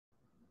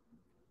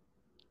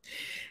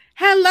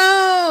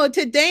Hello,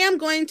 today I'm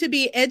going to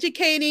be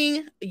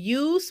educating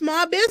you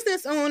small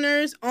business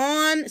owners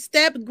on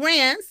STEP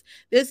grants.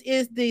 This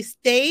is the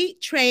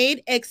State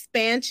Trade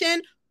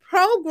Expansion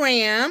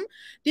Program.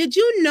 Did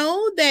you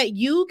know that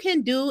you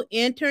can do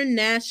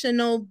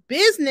international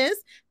business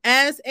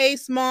as a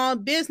small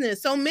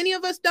business? So many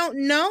of us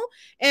don't know,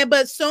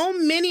 but so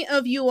many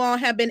of you all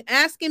have been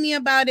asking me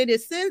about it,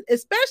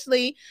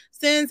 especially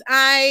since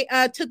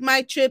I took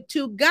my trip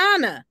to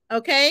Ghana.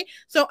 Okay,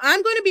 so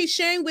I'm going to be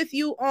sharing with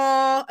you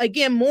all,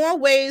 again, more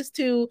ways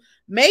to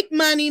make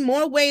money,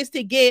 more ways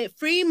to get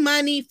free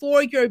money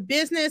for your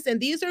business. And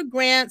these are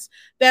grants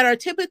that are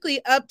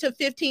typically up to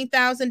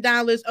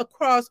 $15,000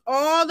 across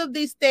all of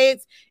these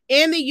states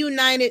in the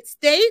United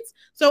States.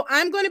 So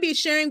I'm going to be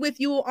sharing with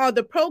you all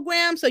the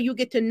programs so you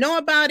get to know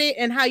about it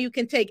and how you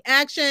can take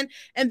action.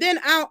 And then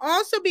I'll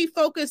also be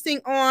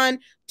focusing on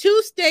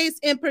two states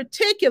in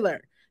particular.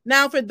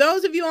 Now, for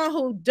those of you all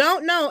who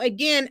don't know,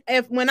 again,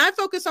 if when I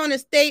focus on a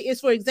state is,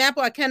 for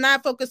example, I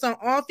cannot focus on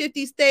all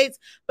 50 states,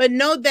 but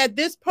know that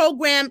this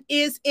program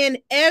is in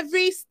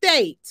every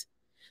state.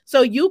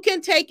 So you can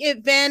take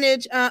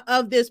advantage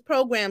of this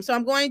program. So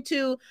I'm going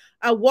to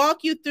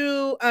walk you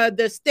through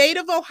the state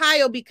of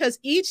Ohio, because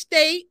each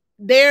state,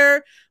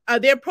 their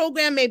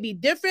program may be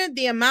different.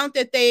 The amount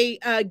that they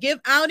give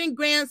out in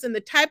grants and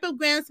the type of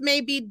grants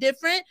may be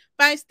different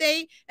by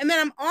state. And then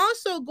I'm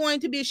also going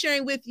to be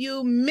sharing with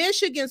you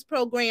Michigan's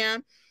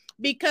program,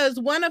 because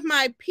one of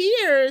my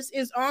peers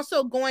is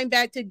also going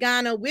back to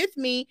Ghana with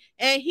me,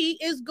 and he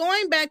is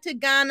going back to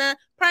Ghana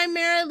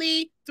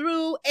primarily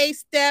through a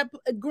STEP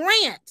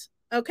grant.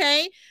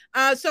 Okay.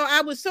 So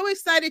I was so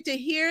excited to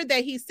hear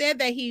that he said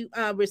that he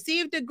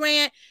received a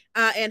grant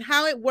and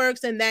how it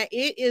works, and that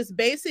it is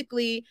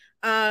basically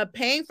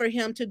paying for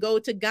him to go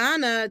to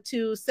Ghana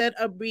to set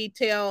up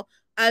retail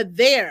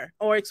there,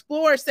 or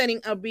explore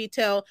setting up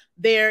retail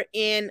there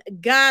in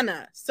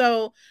Ghana.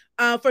 So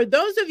for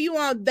those of you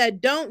all that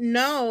don't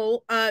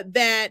know,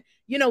 that,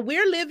 you know,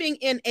 we're living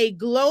in a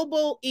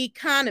global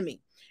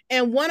economy.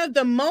 And one of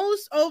the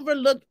most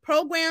overlooked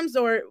programs,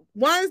 or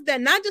ones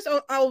that not just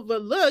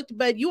overlooked,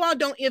 but you all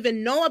don't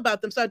even know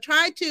about them. So I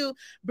try to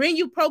bring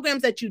you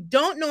programs that you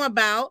don't know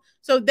about,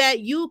 so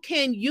that you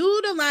can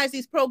utilize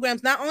these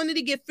programs not only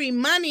to get free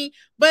money,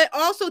 but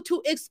also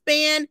to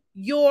expand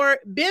your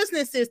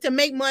businesses, to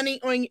make money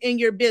in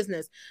your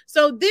business.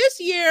 So this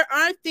year,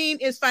 our theme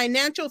is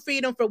financial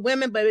freedom for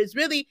women, but it's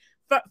really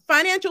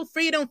financial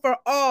freedom for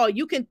all.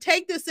 You can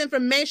take this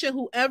information,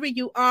 whoever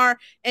you are,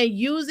 and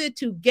use it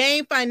to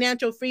gain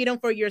financial freedom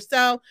for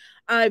yourself.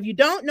 If you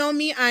don't know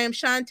me, I am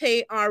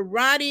Shantae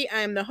Arati. I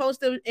am the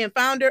host and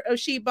founder of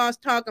She Boss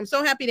Talk. I'm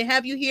so happy to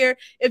have you here.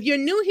 If you're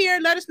new here,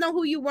 let us know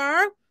who you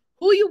are,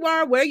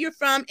 where you're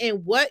from,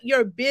 and what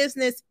your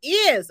business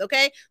is.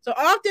 Okay. So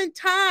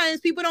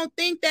oftentimes people don't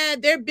think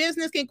that their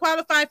business can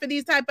qualify for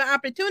these type of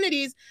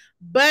opportunities,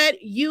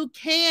 but you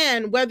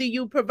can, whether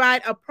you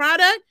provide a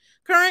product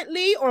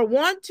currently, or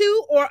want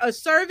to, or a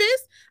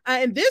service.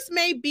 And this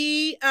may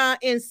be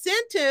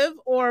incentive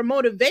or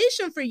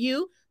motivation for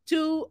you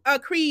to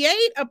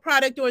create a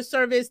product or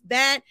service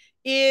that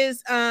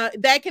is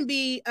that can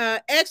be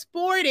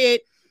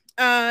exported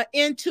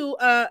into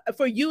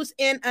for use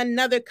in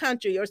another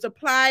country, or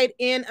supplied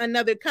in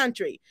another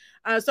country.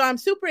 So I'm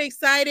super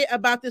excited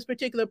about this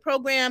particular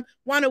program.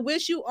 Want to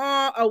wish you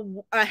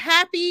all a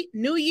happy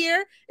new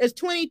year. It's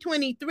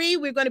 2023.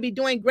 We're going to be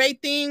doing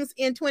great things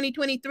in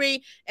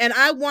 2023. And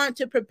I want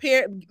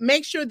to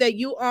make sure that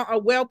you all are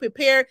well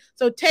prepared.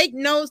 So take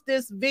notes.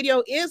 This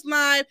video is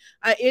live.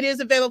 It is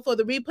available for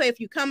the replay. If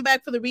you come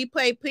back for the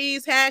replay,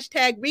 please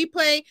hashtag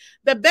replay.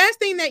 The best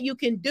thing that you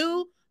can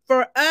do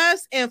for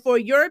us and for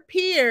your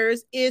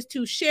peers is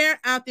to share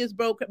out this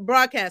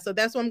broadcast. So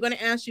that's what I'm going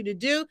to ask you to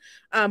do.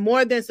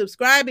 More than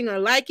subscribing or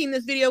liking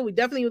this video, we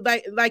definitely would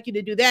like you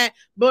to do that.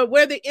 But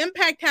where the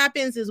impact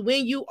happens is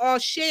when you all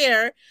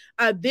share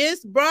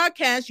this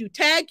broadcast. You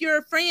tag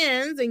your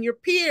friends and your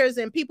peers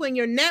and people in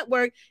your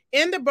network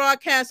in the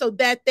broadcast, so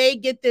that they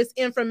get this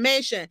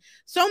information.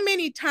 So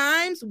many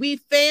times we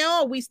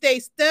fail, we stay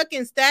stuck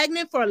and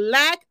stagnant for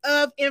lack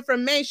of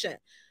information.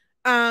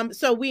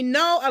 So we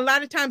know a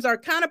lot of times our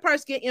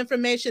counterparts get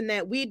information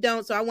that we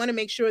don't. So I want to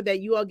make sure that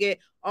you all get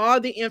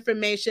all the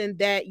information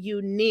that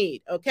you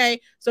need. Okay.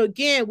 So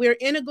again, we're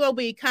in a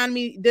global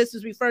economy. This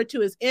is referred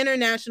to as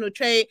international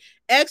trade.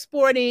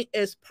 Exporting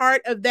is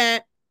part of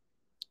that.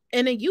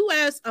 In the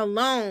U.S.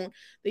 alone,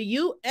 the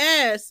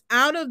U.S.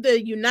 out of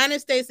the United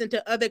States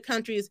into other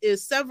countries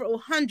is several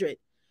hundred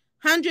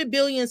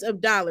billions of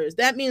dollars.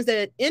 That means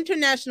that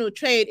international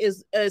trade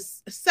is a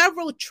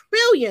several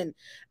trillion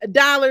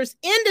dollars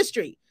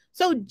industry.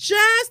 So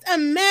just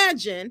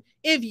imagine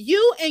if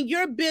you and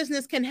your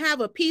business can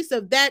have a piece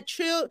of that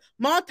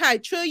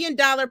multi-trillion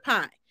dollar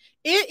pie.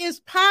 It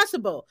is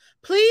possible.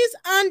 Please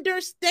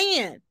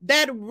understand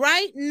that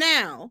right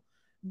now,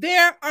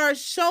 there are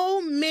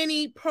so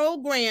many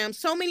programs,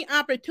 so many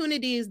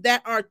opportunities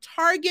that are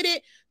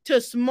targeted to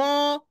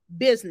small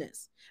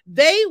business.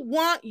 They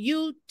want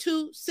you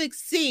to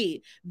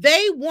succeed.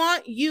 They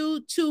want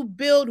you to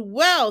build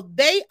wealth.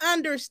 They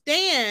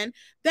understand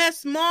that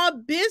small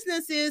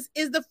businesses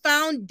is the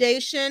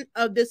foundation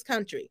of this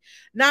country.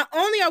 Not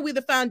only are we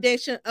the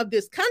foundation of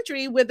this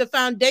country, we're the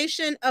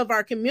foundation of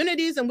our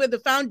communities, and we're the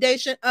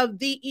foundation of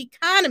the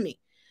economy.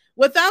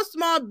 Without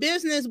small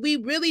business, we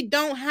really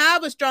don't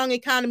have a strong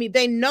economy.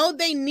 They know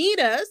they need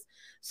us.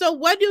 So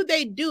what do?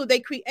 They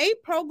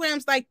create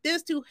programs like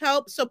this to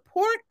help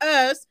support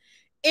us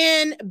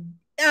in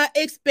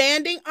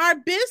expanding our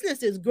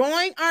businesses,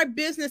 growing our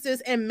businesses,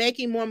 and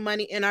making more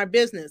money in our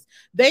business.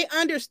 They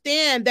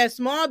understand that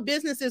small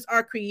businesses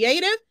are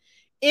creative,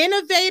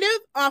 innovative,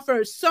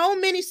 offer so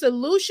many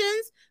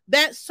solutions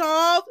that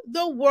solve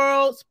the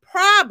world's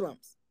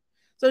problems.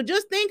 So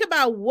just think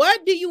about,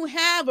 what do you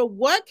have, or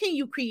what can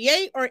you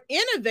create or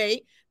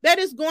innovate that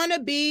is going to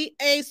be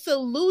a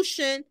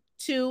solution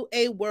to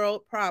a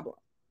world problem?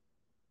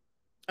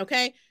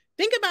 Okay,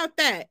 think about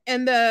that,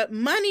 and the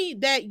money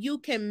that you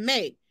can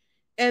make.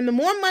 And the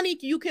more money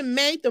you can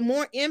make, the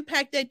more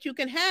impact that you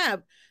can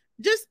have.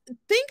 Just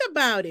think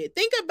about it.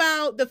 Think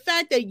about the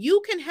fact that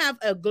you can have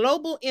a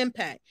global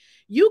impact.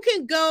 You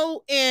can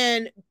go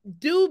and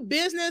do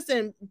business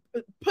and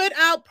put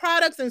out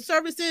products and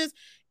services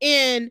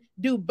in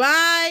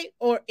Dubai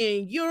or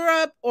in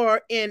Europe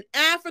or in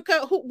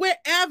Africa,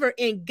 wherever,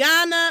 in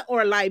Ghana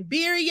or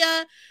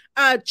Liberia,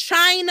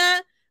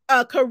 China,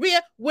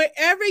 Korea,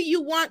 wherever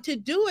you want to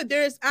do it,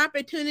 there's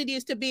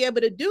opportunities to be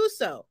able to do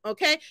so.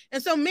 Okay.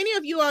 And so many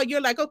of you you're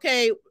like,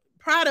 okay,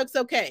 products,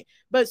 okay,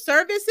 but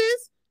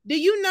services, do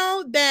you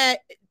know that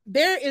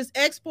there is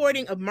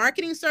exporting of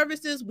marketing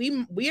services?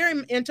 We are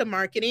into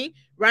marketing,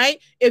 right?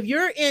 If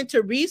you're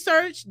into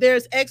research,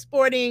 there's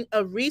exporting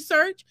of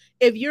research.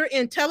 If you're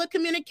in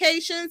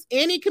telecommunications,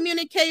 any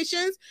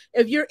communications,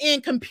 if you're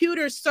in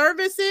computer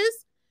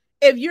services,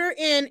 if you're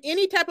in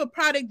any type of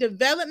product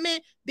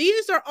development,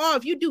 these are all,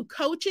 if you do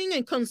coaching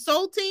and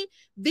consulting,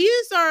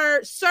 these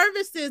are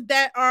services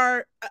that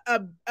are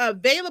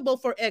available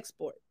for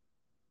export.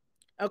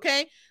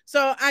 Okay,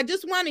 so I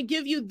just want to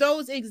give you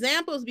those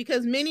examples,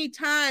 because many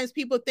times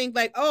people think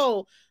like,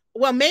 oh,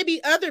 well,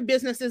 maybe other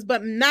businesses,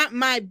 but not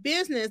my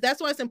business.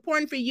 That's why it's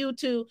important for you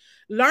to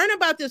learn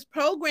about this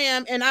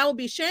program, and I will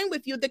be sharing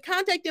with you the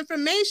contact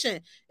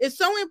information. It's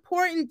so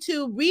important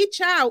to reach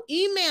out,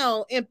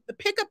 email, and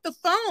pick up the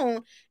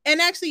phone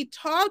and actually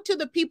talk to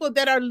the people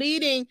that are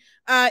leading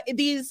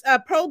these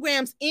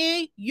programs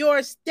in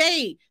your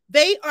state.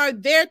 They are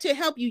there to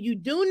help you. You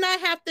do not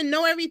have to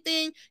know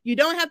everything. You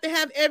don't have to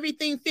have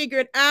everything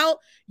figured out.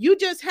 You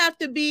just have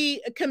to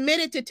be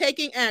committed to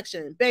taking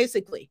action,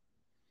 basically.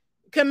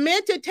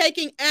 Commit to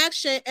taking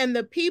action, and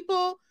the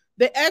people,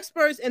 the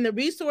experts, and the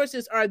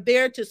resources are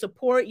there to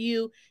support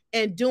you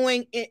in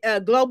doing a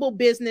global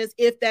business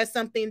if that's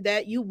something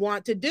that you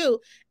want to do.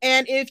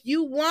 And if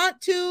you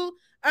want to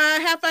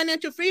have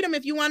financial freedom,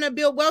 if you want to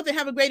build wealth and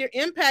have a greater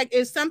impact,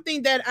 is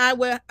something that I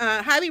would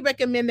highly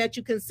recommend that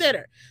you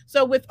consider.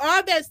 So with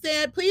all that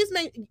said, please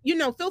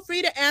feel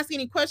free to ask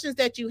any questions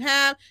that you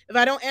have. If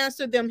I don't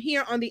answer them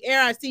here on the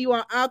air, I see you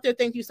all out there.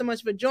 Thank you so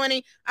much for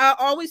joining. I'll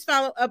always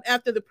follow up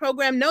after the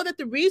program. Know that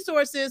the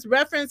resources,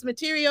 reference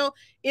material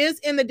is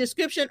in the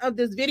description of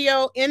this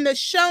video in the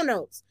show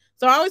notes.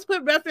 So I always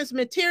put reference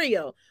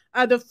material.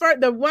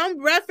 The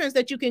one reference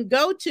that you can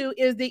go to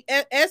is the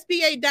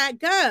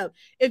SBA.gov.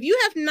 If you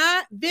have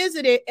not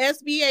visited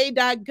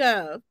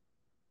SBA.gov,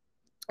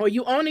 or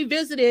you only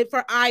visited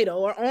for EIDL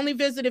or only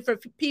visited for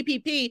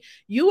PPP,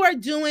 you are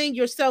doing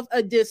yourself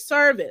a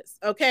disservice,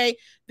 okay?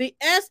 The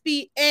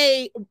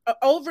SBA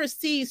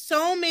oversees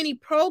so many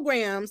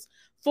programs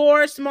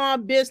for small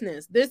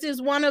business. This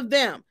is one of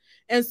them.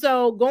 And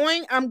so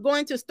I'm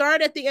going to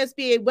start at the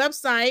SBA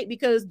website,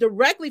 because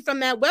directly from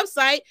that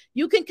website,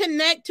 you can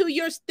connect to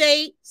your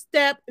state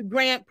STEP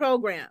grant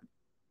program.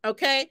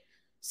 Okay.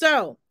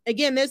 So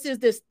again, this is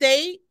the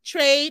State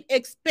Trade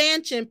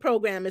Expansion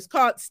Program. It's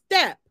called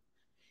STEP.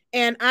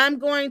 And I'm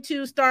going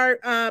to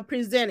start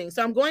presenting.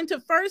 So I'm going to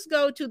first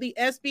go to the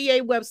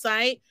SBA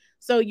website,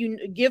 so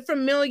you get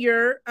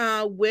familiar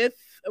with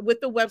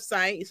the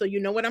website, so you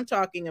know what I'm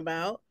talking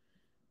about.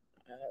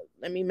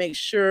 Let me make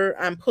sure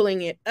I'm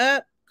pulling it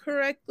up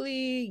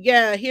correctly.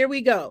 Yeah, here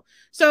we go.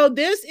 So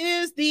this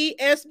is the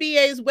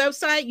SBA's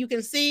website. You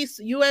can see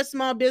U.S.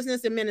 Small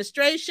Business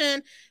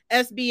Administration,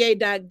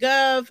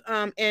 SBA.gov,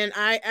 and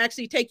I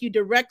actually take you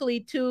directly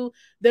to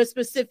the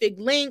specific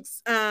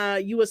links.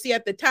 You will see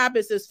at the top,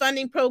 it says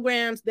funding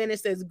programs, then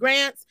it says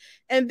grants,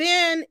 and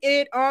then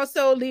it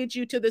also leads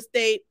you to the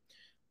State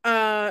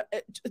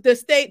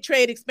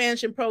Trade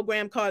Expansion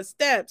Program called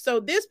STEP. So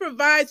this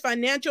provides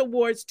financial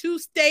awards to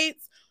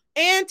states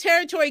and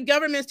territory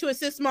governments to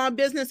assist small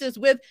businesses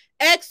with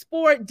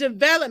export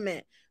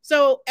development.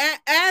 So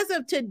as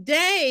of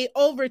today,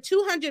 over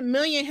 200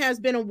 million has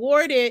been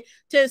awarded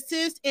to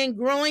assist in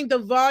growing the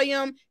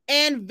volume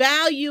and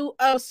value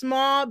of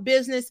small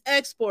business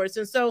exports.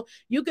 And so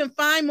you can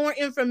find more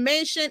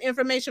information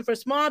for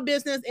small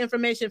business,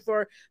 information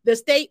for the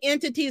state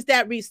entities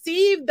that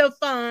receive the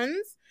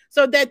funds.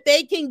 so that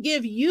they can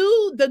give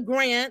you the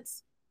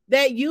grants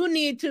that you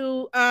need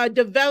to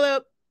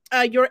develop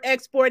your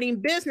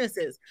exporting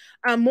businesses.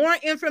 More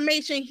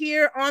information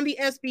here on the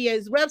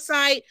SBA's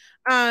website.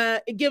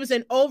 It gives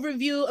an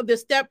overview of the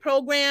STEP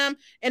program,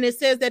 and it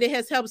says that it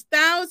has helped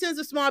thousands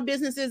of small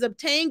businesses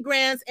obtain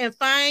grants and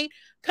find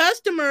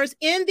customers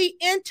in the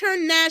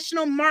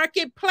international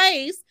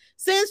marketplace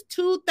since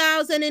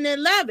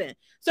 2011.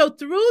 So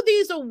through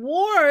these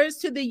awards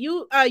to the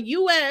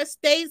U.S.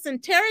 states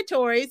and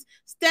territories,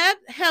 STEP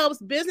helps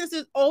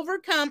businesses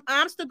overcome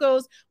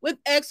obstacles with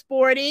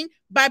exporting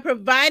by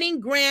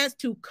providing grants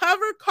to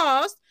cover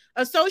costs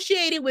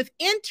associated with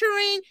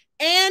entering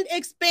and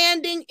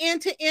expanding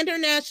into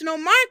international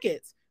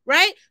markets.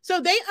 Right?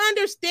 So they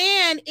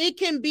understand it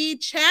can be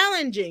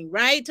challenging,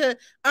 right? To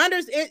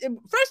understand,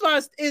 first of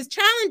all, it's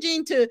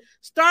challenging to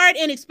start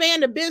and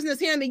expand a business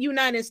here in the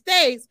United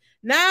States.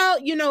 Now,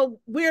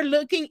 we're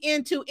looking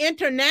into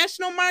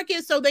international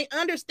markets, so they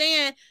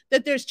understand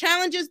that there's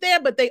challenges there,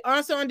 but they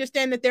also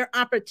understand that there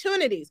are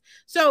opportunities.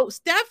 So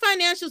STEP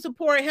Financial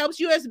Support helps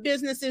U.S.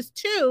 businesses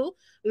to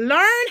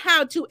learn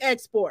how to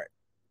export.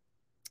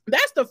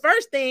 That's the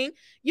first thing.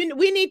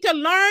 We need to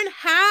learn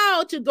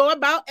how to go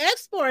about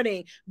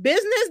exporting.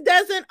 Business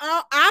doesn't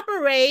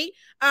operate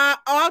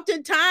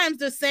oftentimes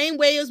the same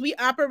way as we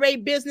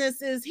operate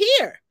businesses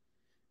here.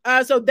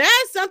 So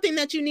that's something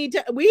that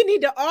we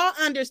need to all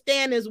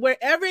understand is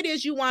wherever it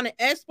is you want to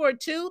export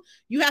to,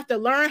 you have to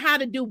learn how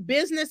to do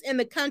business in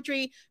the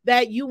country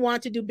that you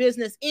want to do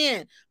business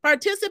in.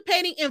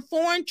 Participating in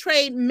foreign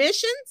trade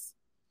missions,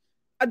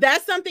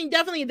 that's something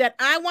definitely that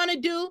I want to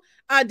do.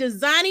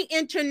 Designing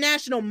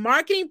international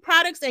marketing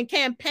products and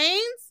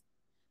campaigns.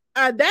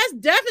 That's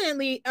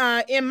definitely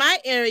in my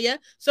area.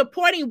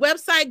 Supporting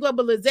website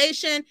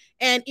globalization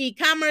and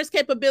e-commerce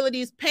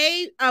capabilities.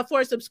 Pay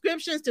for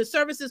subscriptions to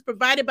services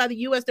provided by the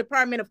U.S.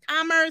 Department of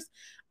Commerce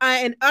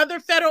and other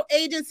federal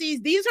agencies.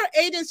 These are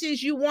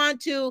agencies you want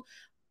to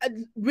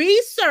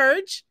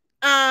research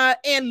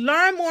and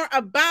learn more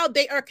about.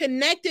 They are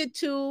connected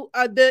to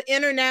the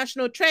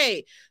international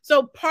trade.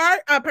 So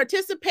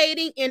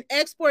participating in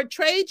export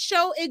trade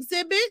show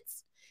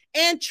exhibits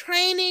and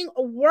training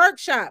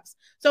workshops.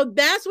 So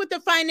that's what the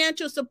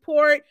financial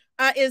support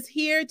is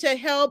here to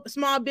help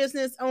small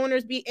business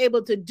owners be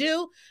able to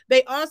do.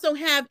 They also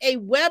have a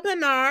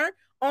webinar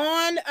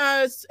on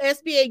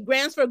SBA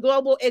grants for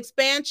global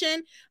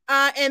expansion.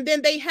 And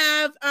then they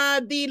have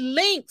the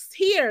links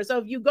here. So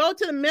if you go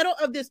to the middle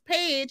of this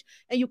page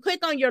and you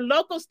click on your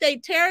local,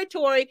 state,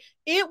 territory,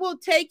 it will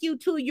take you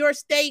to your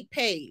state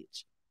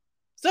page.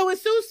 So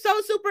it's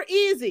so super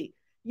easy.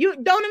 You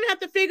don't even have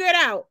to figure it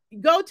out.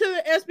 Go to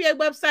the SBA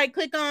website,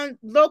 click on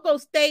local,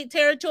 state,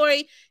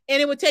 territory, and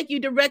it will take you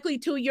directly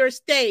to your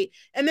state.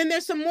 And then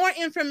there's some more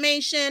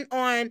information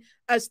on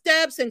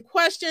steps and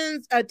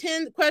questions,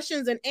 10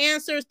 questions and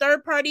answers,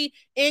 third-party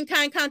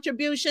in-kind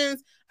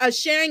contributions,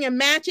 sharing and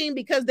matching,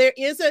 because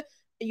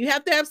you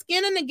have to have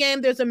skin in the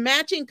game. There's a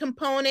matching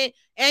component,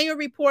 annual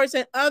reports,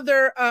 and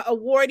other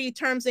awardee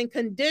terms and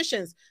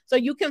conditions. So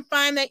you can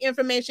find that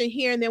information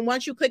here. And then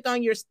once you click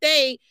on your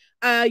state,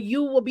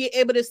 you will be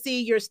able to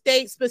see your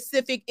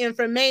state-specific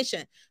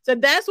information. So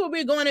that's where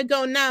we're going to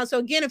go now. So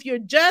again, if you're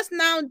just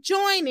now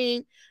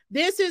joining,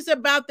 this is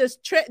about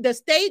the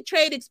State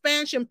Trade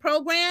Expansion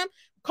Program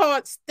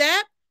called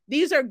STEP.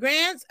 These are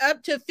grants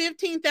up to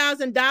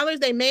 $15,000.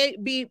 They may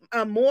be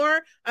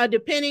more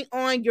depending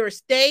on your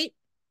state.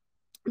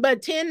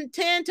 But 10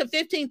 to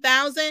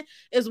 15,000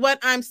 is what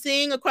I'm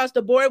seeing across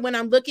the board when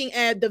I'm looking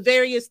at the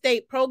various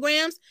state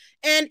programs.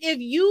 And if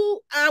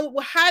you, I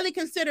would highly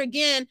consider,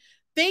 again,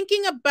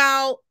 thinking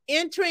about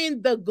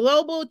entering the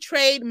global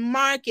trade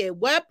market.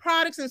 What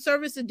products and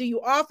services do you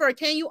offer?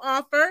 Can you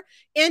offer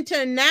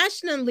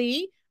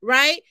internationally,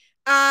 right?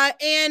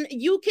 And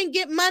you can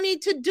get money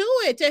to do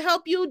it, to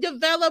help you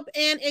develop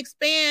and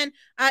expand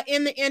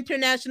in the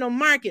international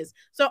markets.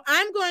 So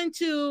I'm going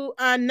to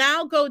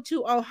now go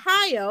to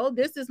Ohio.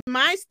 This is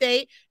my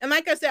state. And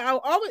like I said, I'll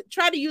always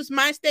try to use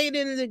my state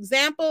as an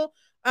example.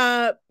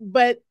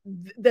 But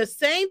the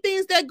same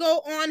things that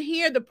go on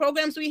here, the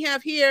programs we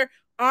have here,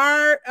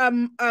 are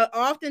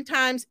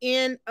oftentimes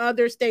in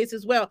other states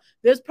as well.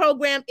 This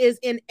program is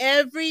in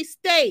every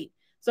state.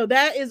 So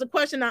that is a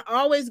question I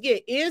always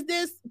get. Is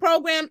this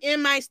program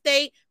in my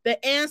state?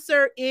 The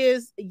answer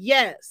is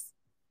yes.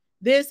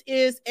 This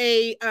is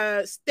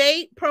a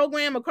state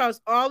program across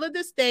all of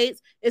the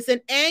states. It's an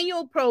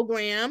annual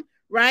program,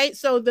 right?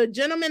 So the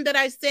gentleman that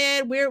I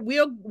said we're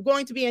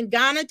going to be in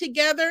Ghana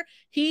together,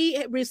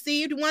 he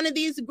received one of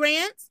these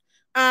grants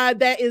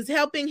that is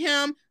helping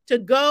him to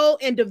go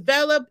and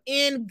develop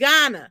in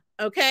Ghana,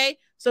 okay?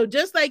 So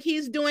just like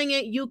he's doing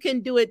it, you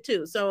can do it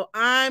too. So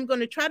I'm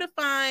going to try to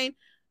find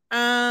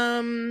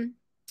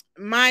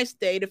my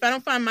state. If I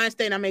don't find my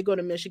state, I may go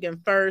to Michigan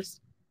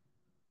first.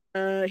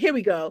 Here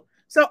we go.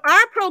 So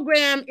our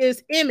program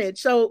is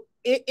Image. So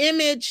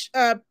Image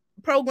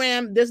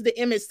program, this is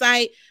the Image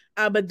site,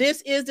 but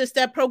this is the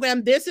STEP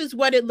program. This is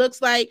what it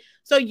looks like.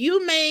 So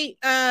you may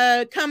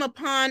come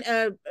upon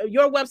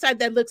your website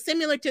that looks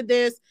similar to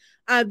this.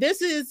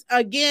 This is,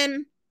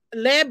 again,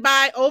 led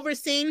by,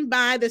 overseen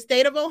by the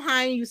state of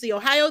Ohio. You see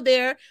Ohio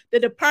there, the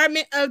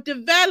Department of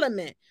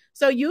Development.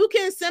 So you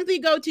can simply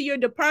go to your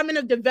Department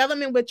of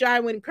Development, which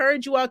I would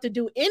encourage you all to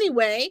do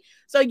anyway,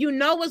 so you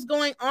know what's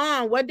going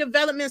on, what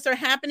developments are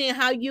happening,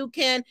 how you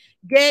can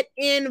get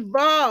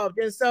involved.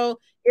 And so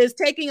it's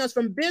taking us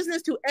from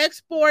business to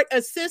export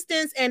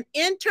assistance and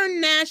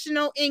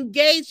international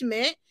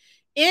engagement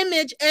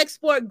image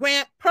export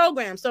grant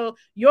program. So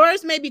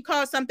yours may be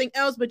called something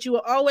else, but you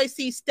will always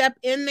see STEP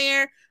in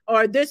there,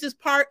 or this is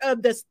part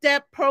of the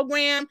STEP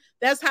program.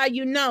 That's how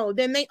you know.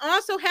 Then they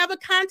also have a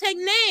contact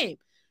name.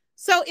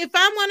 So if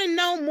I want to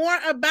know more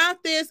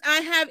about this, I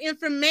have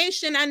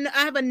information. I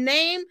have a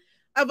name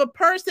of a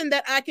person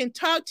that I can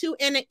talk to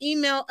and an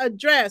email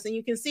address. And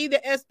you can see the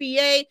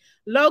SBA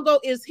logo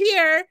is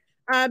here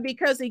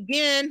because,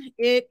 again,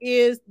 it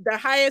is the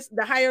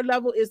higher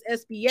level is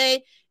SBA.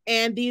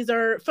 And these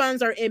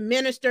funds are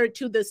administered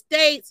to the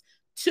states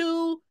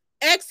to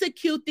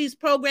execute these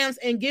programs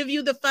and give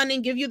you the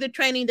funding, give you the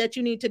training that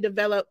you need to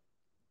develop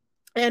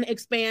and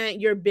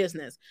expand your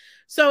business.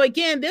 So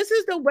again, this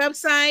is the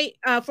website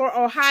for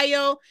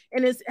Ohio,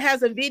 and it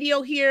has a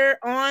video here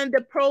on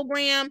the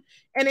program.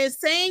 And it's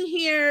saying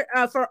here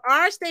for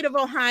our state of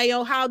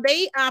Ohio, how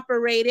they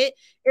operate it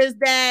is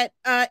that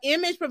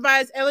Image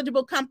provides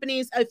eligible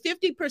companies a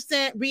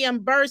 50%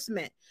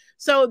 reimbursement.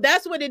 So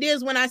that's what it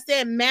is when I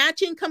said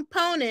matching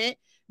component.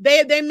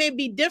 There may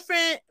be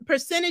different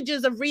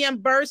percentages of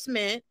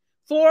reimbursement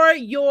for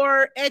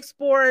your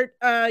export,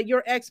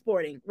 you're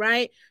exporting,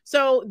 right?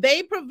 So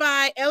they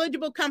provide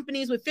eligible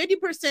companies with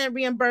 50%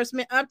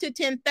 reimbursement up to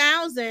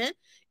 $10,000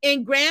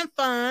 in grant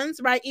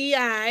funds, right?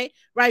 EI,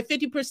 right?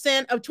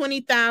 50% of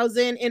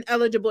 $20,000 in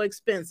eligible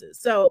expenses.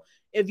 So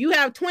if you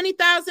have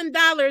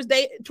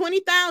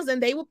 $20,000,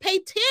 they will pay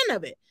 10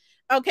 of it.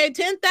 Okay,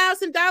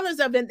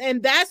 $10,000 of it,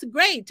 and that's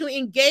great to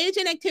engage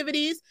in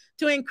activities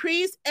to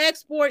increase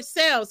export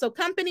sales. So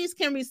companies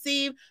can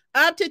receive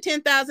up to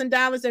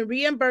 $10,000 in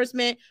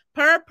reimbursement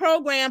per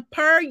program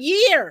per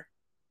year.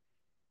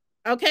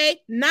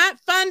 Okay, not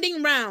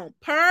funding round,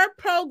 per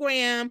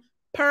program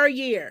per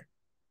year.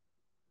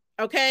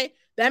 Okay,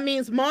 that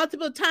means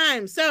multiple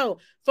times. So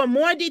for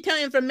more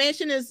detailed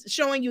information is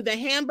showing you the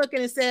handbook,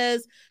 and it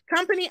says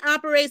company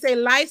operates a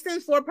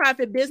licensed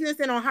for-profit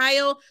business in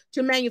Ohio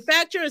to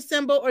manufacture,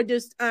 assemble, or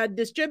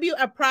distribute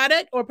a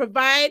product or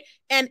provide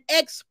an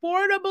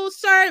exportable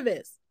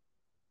service.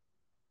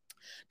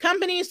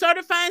 Company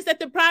certifies that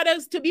the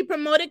products to be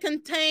promoted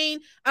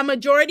contain a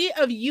majority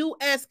of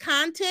U.S.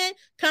 content.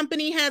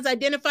 Company has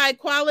identified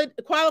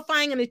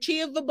qualifying and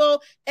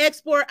achievable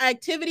export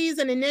activities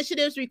and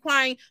initiatives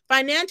requiring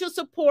financial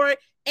support,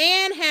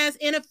 and has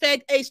in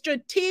effect a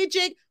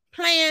strategic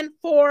plan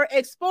for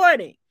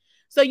exporting.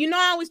 So, you know,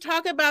 I always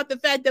talk about the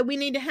fact that we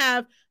need to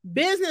have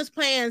business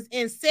plans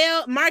and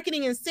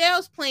marketing and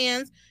sales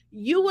plans.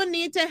 You will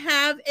need to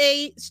have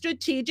a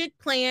strategic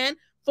plan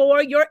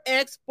for your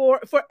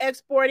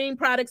exporting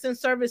products and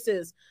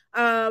services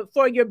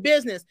for your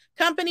business.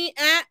 Company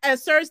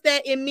asserts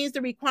that it meets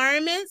the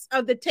requirements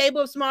of the Table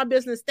of Small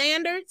Business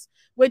Standards,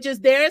 which is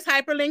there's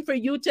hyperlink for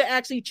you to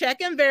actually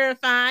check and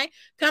verify.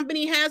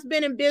 Company has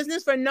been in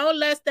business for no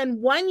less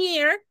than 1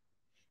 year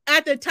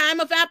at the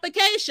time of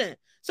application.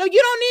 So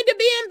you don't need to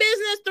be in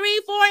business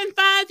 3, 4, and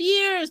 5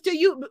 years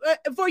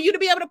for you to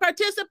be able to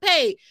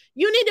participate.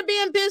 You need to be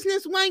in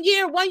business 1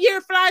 year. 1 year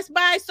flies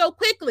by so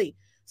quickly.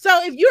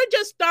 So if you're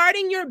just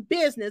starting your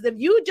business, if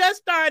you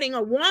just starting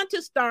or want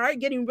to start,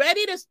 getting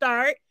ready to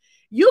start,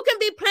 you can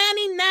be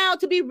planning now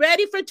to be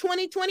ready for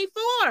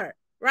 2024,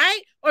 right?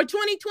 Or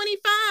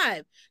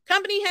 2025.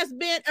 Company has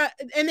been,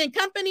 and then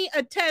company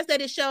attests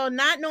that it shall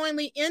not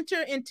knowingly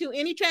enter into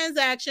any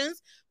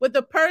transactions with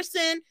a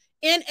person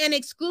in an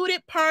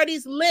excluded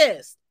parties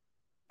list.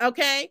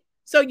 Okay.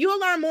 So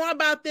you'll learn more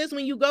about this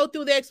when you go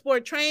through the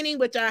export training,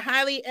 which I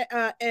highly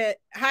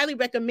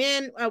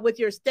recommend with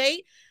your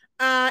state.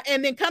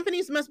 And then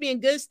companies must be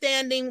in good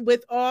standing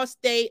with all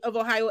state of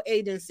Ohio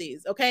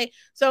agencies. Okay.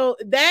 So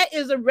that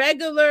is a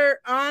regular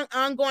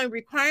ongoing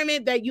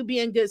requirement that you be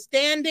in good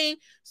standing.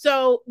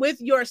 So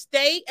with your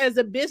state as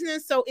a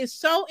business, so it's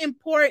so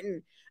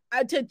important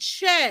to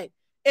check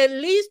at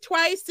least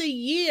twice a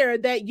year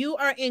that you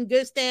are in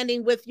good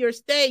standing with your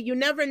state. You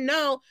never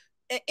know.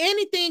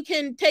 Anything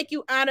can take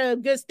you out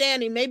of good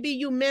standing. Maybe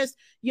you missed,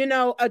 a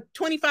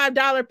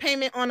 $25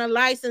 payment on a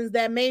license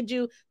that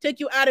took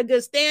you out of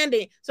good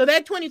standing. So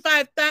that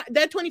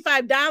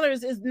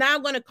 $25 is now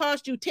going to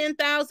cost you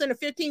 $10,000 or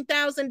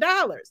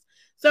 $15,000.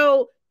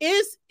 So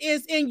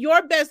it's in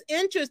your best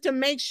interest to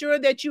make sure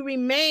that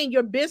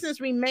your business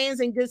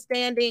remains in good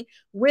standing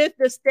with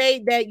the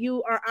state that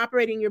you are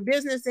operating your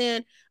business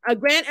in.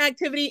 Grant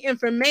activity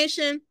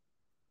information.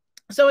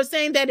 So it's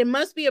saying that it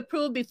must be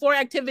approved before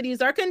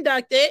activities are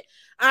conducted.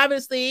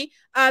 Obviously,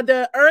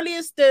 the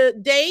earliest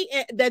date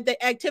that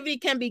the activity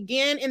can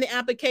begin in the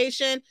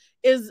application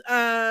is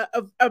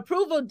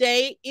approval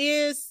date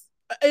is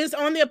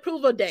on the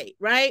approval date,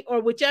 right?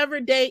 Or whichever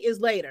date is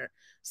later.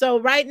 So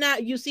right now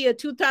you see a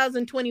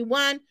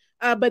 2021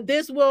 but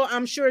this will,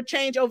 I'm sure,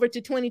 change over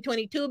to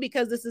 2022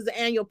 because this is an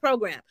annual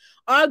program.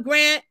 All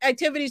grant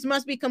activities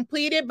must be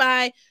completed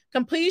by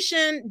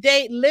completion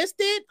date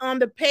listed on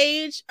the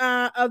page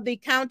of the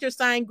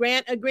countersigned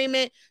grant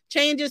agreement.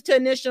 Changes to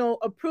initial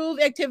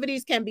approved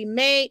activities can be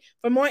made.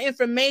 For more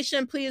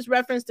information, please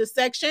reference the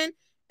section,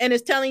 and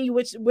it's telling you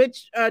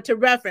which to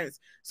reference.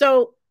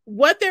 So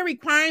what they're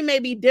requiring may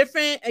be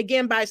different,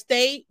 again, by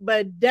state,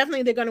 but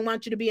definitely they're going to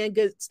want you to be in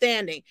good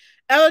standing.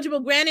 Eligible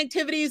grant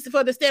activities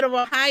for the state of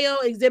Ohio: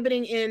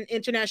 exhibiting in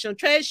international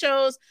trade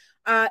shows,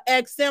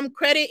 EXIM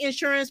credit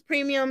insurance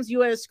premiums,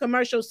 U.S.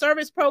 commercial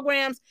service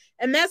programs.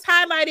 And that's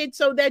highlighted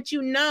so that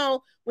you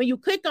know when you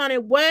click on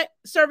it what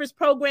service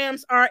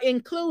programs are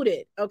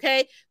included,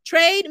 okay?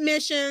 Trade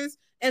missions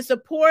and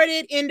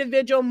supported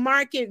individual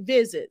market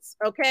visits,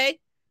 okay?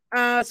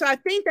 So I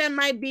think that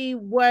might be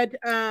what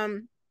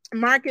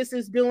Marcus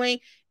is doing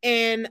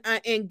in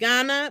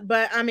Ghana,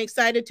 but I'm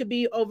excited to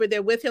be over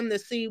there with him to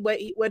see what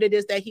it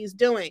is that he's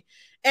doing.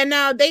 And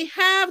now they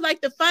have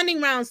like the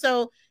funding round.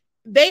 So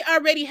they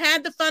already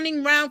had the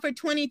funding round for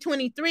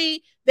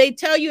 2023. They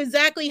tell you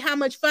exactly how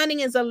much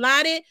funding is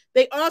allotted.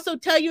 They also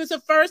tell you it's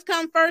a first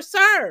come, first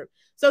serve.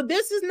 So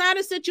this is not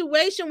a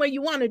situation where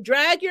you want to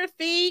drag your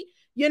feet,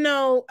 you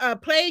know,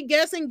 play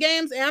guessing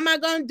games. Am I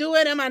going to do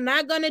it? Am I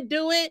not going to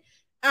do it?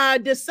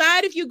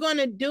 Decide if you're going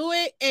to do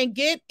it and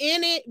get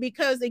in it,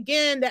 because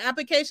again, the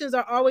applications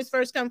are always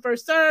first come,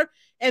 first serve.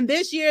 And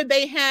this year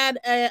they had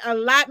an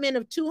allotment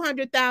of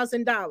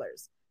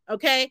 $200,000.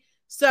 Okay.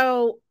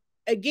 So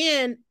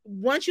again,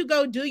 once you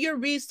go do your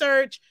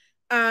research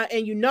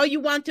and you know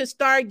you want to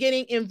start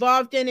getting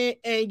involved in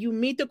it and you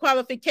meet the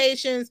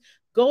qualifications,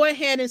 go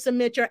ahead and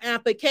submit your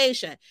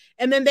application.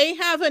 And then they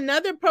have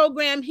another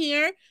program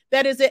here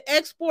that is an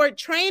export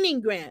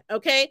training grant,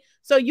 okay?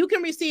 So you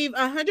can receive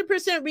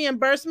 100%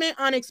 reimbursement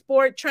on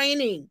export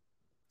training.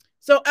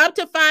 So up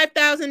to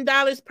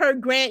 $5,000 per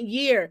grant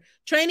year.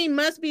 Training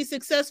must be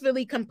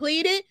successfully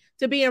completed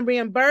to be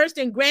reimbursed,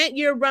 and grant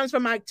year runs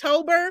from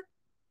October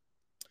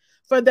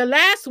for the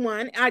last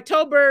one,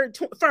 October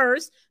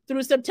 1st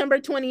through September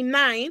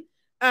 29th.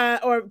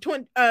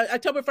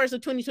 October 1st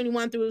of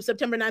 2021 through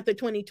September 9th of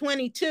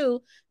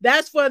 2022.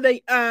 That's for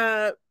the,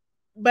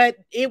 but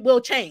it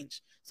will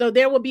change. So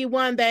there will be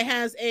one that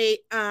has a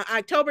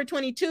October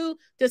 22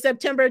 to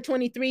September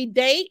 23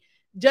 date.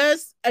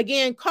 Just,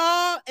 again,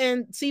 call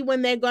and see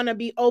when they're going to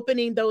be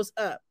opening those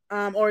up,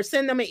 or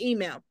send them an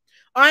email.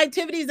 All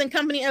activities and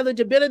company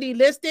eligibility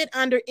listed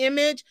under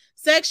image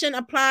section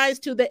applies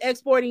to the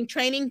exporting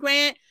training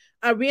grant.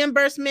 A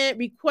reimbursement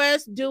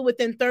request due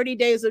within 30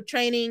 days of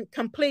training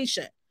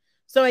completion.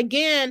 So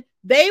again,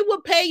 they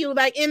will pay you,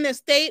 like in the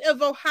state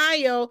of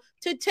Ohio,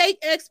 to take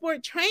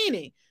export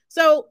training.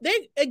 So they're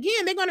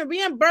going to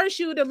reimburse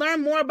you to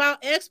learn more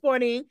about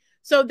exporting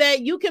so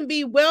that you can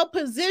be well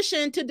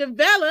positioned to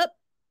develop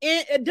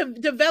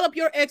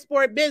your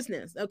export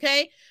business.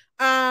 Okay.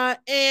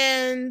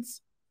 And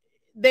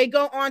they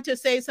go on to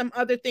say some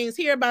other things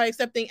here about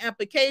accepting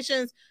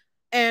applications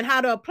and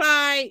how to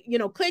apply. You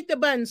know, click the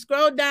button,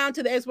 scroll down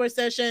to the export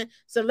session,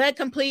 select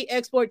complete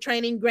export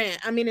training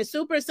grant. I mean, it's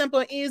super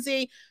simple,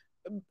 easy.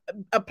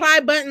 Apply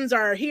buttons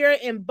are here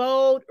in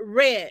bold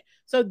red.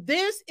 So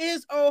this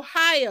is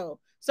Ohio.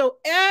 So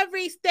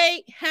every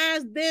state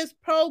has this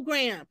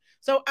program.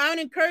 So I would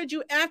encourage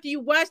you, after you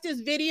watch this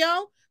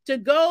video, to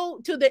go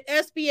to the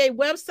SBA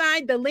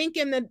website, the link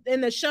in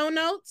the show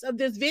notes of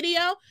this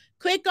video.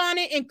 Click on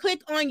it and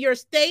click on your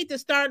state to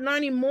start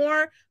learning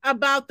more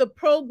about the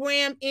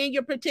program in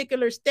your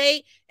particular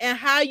state and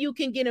how you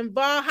can get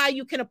involved, how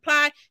you can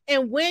apply,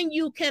 and when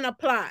you can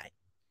apply.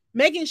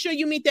 Making sure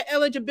you meet the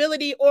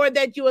eligibility, or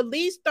that you at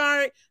least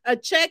start a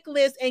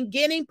checklist and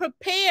getting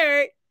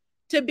prepared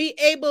to be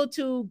able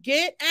to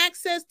get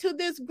access to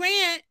this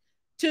grant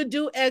to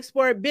do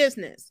export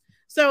business.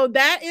 So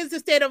that is the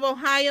state of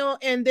Ohio.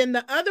 And then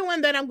the other one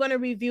that I'm going to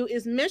review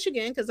is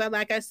Michigan, because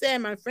like I said,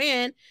 my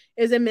friend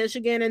is in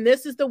Michigan, and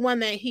this is the one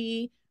that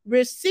he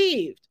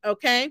received.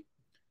 Okay.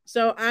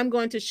 So I'm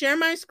going to share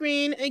my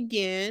screen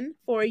again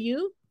for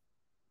you.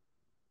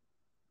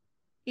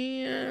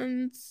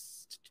 And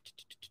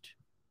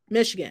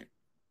Michigan.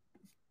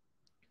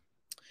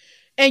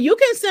 And you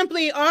can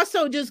simply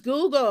also just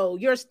Google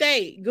your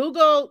state.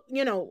 Google,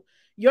 you know,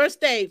 your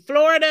state,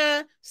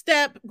 Florida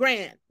STEP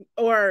grant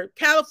or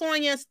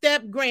California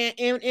STEP grant,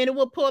 and it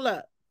will pull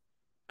up.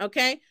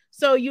 Okay.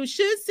 So you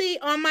should see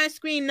on my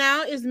screen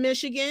now is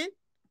Michigan.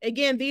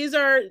 Again, these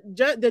are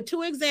just the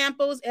two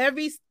examples.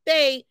 Every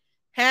state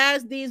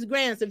has these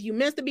grants. If you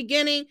missed the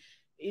beginning,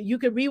 you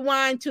could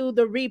rewind to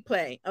the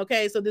replay.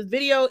 Okay. So this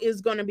video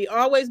is going to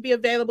always be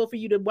available for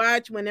you to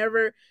watch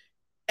whenever,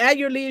 at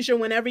your leisure,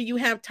 whenever you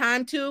have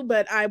time to,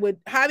 but I would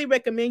highly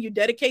recommend you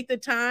dedicate the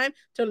time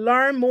to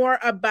learn more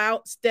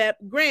about STEP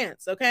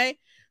grants. Okay.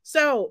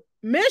 So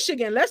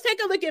Michigan, let's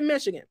take a look at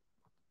Michigan.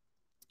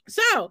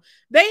 So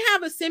they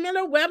have a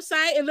similar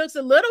website. It looks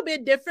a little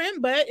bit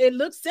different, but it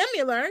looks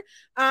similar.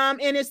 And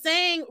it's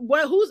saying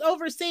who's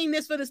overseeing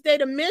this for the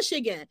state of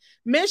Michigan.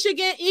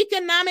 Michigan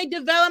Economic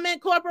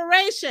Development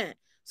Corporation.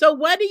 So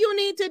what do you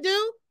need to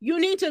do? You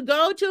need to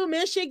go to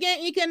Michigan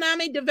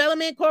Economic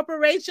Development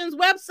Corporation's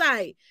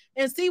website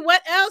and see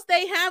what else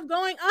they have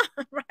going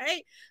on,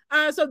 right?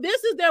 So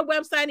this is their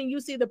website, and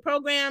you see the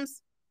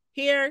programs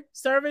here,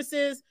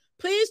 services.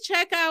 Please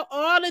check out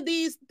all of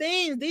these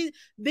things.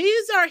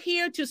 These are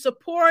here to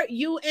support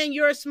you and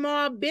your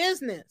small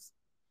business,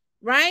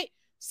 right?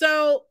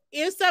 So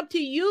it's up to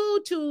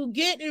you to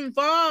get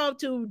involved,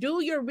 to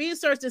do your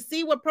research, to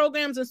see what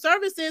programs and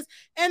services,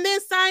 and then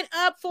sign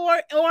up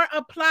for or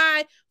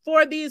apply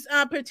for these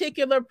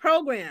particular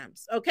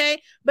programs,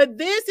 okay? But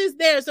this is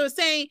there. So it's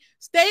saying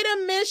State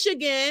of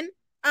Michigan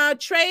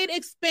Trade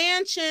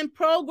Expansion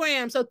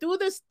Program. So through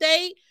the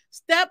state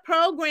STEP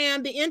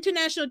program, the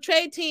International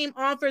Trade Team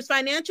offers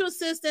financial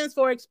assistance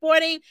for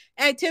exporting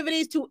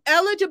activities to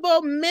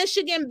eligible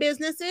Michigan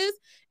businesses,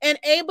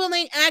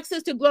 enabling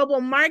access to global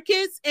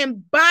markets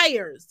and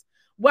buyers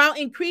while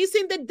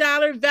increasing the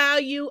dollar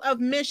value of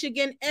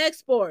Michigan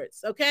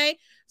exports, okay?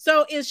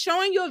 So it's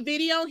showing you a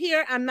video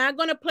here. I'm not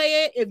going to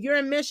play it. If you're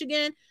in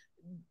Michigan,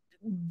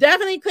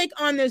 definitely click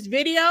on this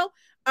video.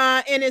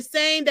 And it's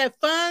saying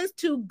that funds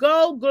to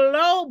go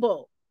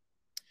global.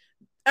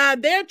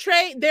 Their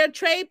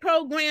trade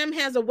program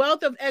has a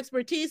wealth of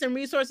expertise and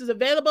resources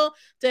available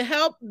to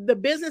help the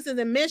businesses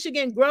in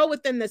Michigan grow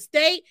within the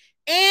state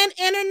and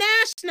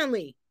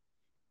internationally.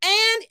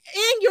 And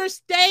in your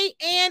state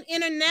and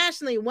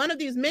internationally. One of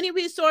these many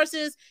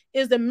resources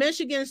is the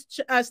Michigan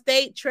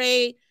State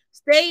Trade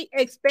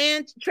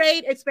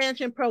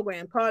Expansion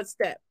Program called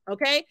STEP.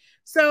 Okay,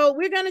 so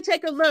we're going to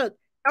take a look.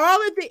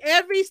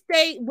 Every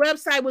state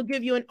website will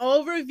give you an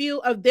overview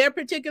of their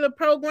particular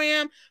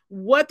program,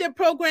 what their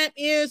program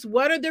is,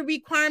 what are the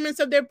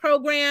requirements of their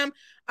program.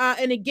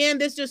 And again,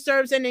 this just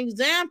serves an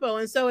example.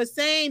 And so it's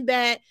saying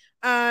that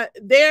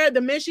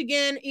the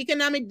Michigan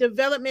Economic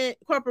Development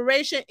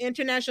Corporation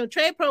International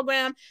Trade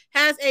Program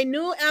has a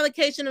new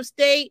allocation of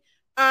state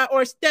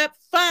or STEP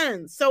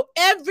funds. So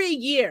every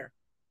year,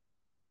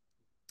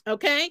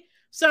 okay?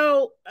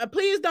 So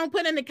please don't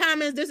put in the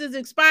comments, this is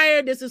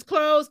expired, this is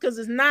closed, because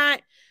it's not.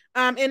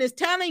 And it's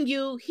telling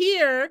you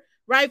here,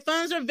 right,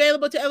 funds are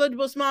available to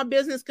eligible small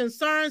business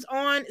concerns.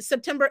 On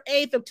September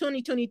 8th of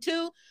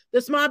 2022,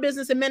 the Small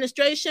Business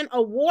Administration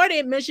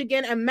awarded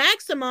Michigan a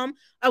maximum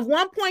of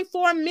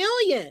 $1.4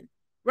 million,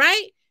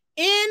 right,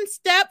 in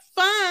STEP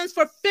funds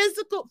for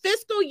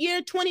fiscal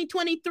year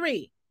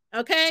 2023,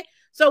 okay?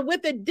 So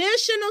with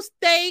additional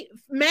state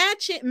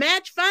match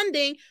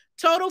funding,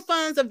 total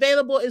funds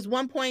available is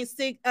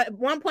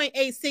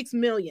 1.86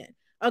 million.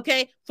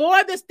 Okay,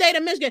 for the state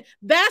of Michigan.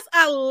 That's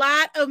a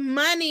lot of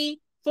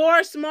money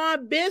for small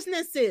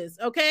businesses.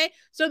 Okay,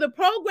 so the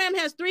program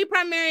has three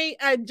primary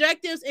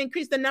objectives: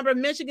 increase the number of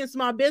Michigan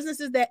small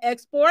businesses that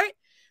export,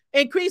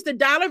 increase the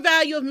dollar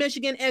value of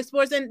Michigan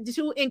exports, and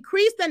to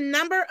increase the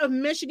number of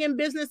Michigan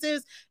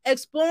businesses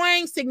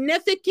exploring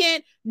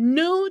significant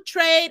new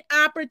trade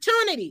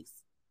opportunities.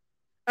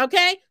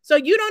 Okay, so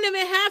you don't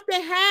even have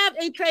to have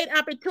a trade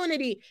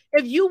opportunity.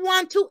 If you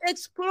want to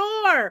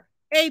explore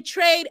a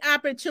trade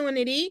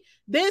opportunity,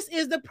 this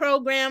is the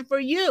program for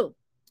you.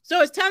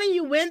 So it's telling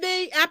you when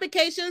the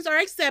applications are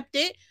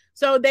accepted.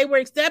 So they were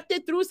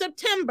accepted through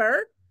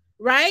September,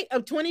 right,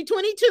 of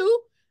 2022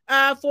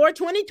 for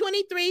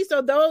 2023.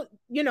 So though,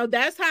 you know,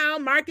 that's how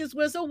Marcus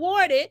was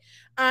awarded.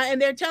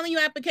 And they're telling you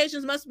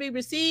applications must be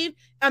received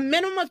a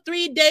minimum of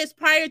 3 days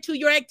prior to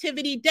your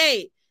activity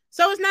date.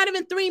 So it's not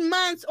even 3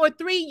 months or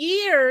 3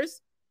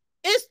 years.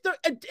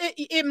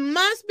 It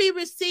must be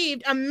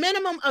received a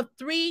minimum of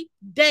 3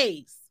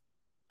 days.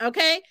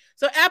 Okay,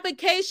 so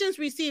applications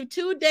received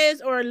 2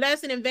 days or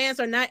less in advance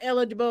are not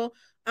eligible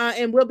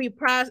and will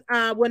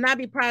not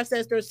be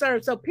processed or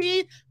served. So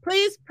please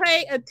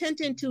pay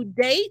attention to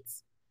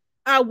dates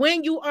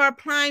when you are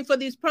applying for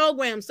these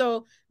programs.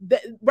 So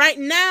right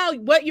now,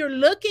 what you're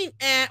looking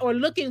at or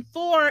looking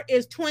for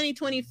is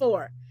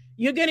 2024.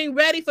 You're getting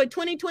ready for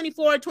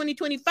 2024,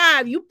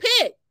 2025. You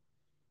pick,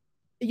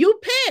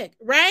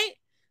 right?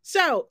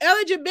 So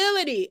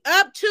eligibility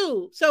up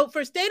to, so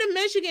for state of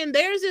Michigan,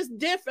 there's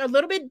this a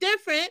little bit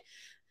different.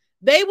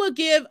 They will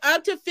give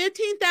up to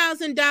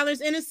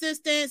 $15,000 in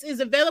assistance, is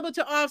available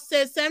to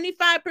offset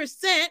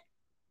 75%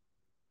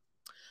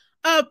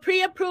 of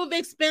pre-approved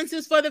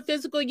expenses for the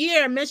fiscal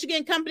year.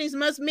 Michigan companies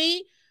must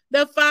meet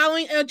the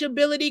following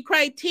eligibility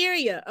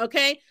criteria,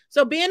 okay?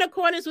 So be in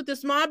accordance with the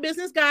small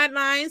business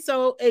guidelines.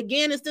 So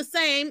again, it's the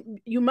same.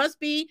 You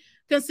must meet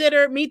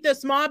the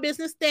small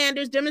business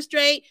standards,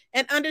 demonstrate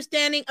an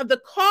understanding of the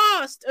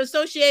cost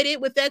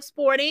associated with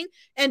exporting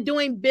and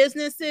doing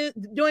business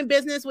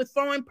with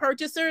foreign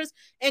purchasers,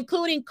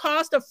 including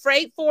cost of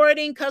freight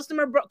forwarding,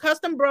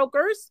 custom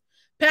brokers,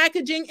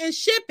 packaging, and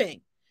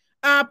shipping.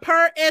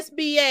 Per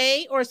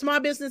SBA or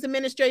Small Business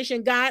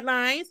Administration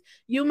guidelines,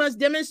 you must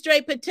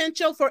demonstrate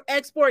potential for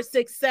export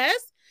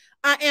success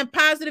and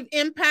positive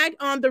impact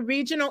on the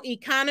regional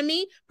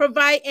economy.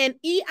 Provide an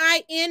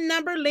EIN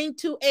number linked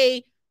to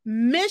a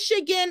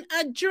Michigan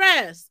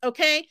address.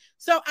 Okay,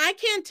 so I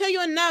can't tell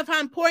you enough how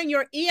important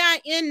your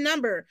EIN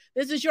number.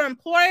 This is your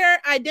employer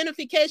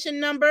identification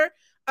number.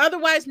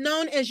 otherwise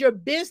known as your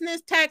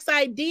business tax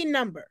ID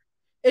number.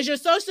 Is your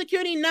social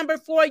security number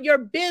for your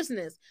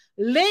business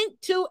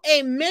linked to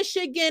a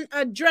Michigan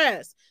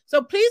address?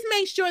 So please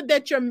make sure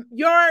that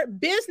your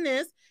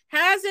business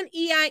has an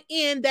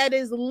EIN that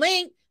is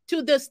linked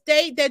to the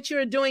state that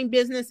you're doing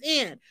business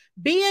in.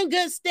 Be in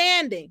good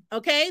standing.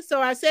 Okay. So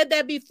I said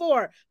that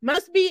before.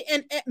 Must be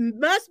an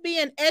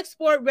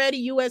export ready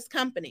U.S.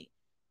 company,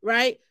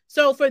 right?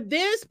 So for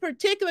this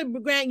particular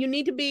grant, you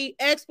need to be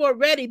export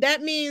ready.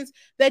 That means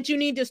that you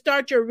need to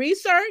start your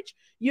research.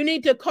 You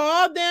need to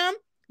call them.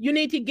 You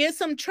need to get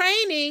some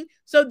training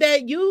so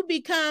that you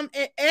become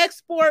an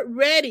export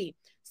ready,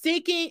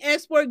 seeking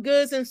export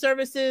goods and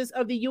services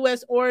of the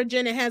U.S.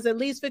 origin. It has at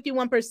least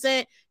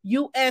 51%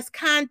 U.S.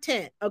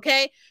 content,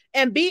 okay?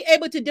 And be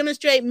able to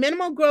demonstrate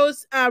minimal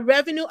gross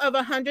revenue of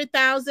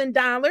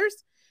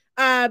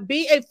 $100,000,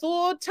 be a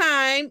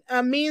full-time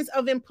means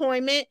of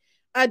employment,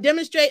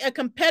 demonstrate a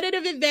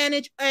competitive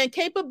advantage and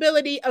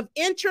capability of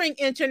entering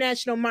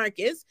international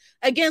markets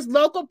against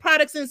local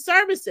products and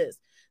services.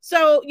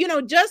 So,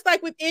 just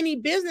like with any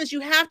business,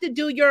 you have to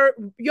do your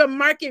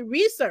market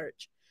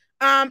research.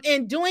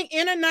 And doing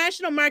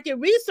international market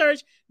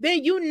research,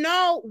 then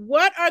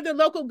what are the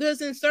local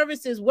goods and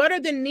services? What are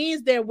the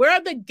needs there? Where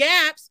are the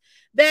gaps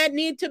that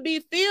need to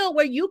be filled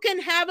where you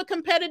can have a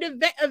competitive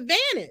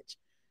advantage?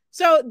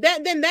 So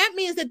that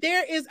means that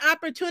there is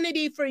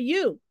opportunity for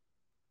you.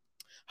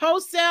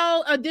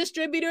 Wholesale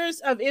distributors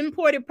of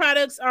imported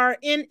products are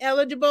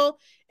ineligible,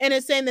 and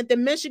it's saying that the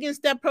Michigan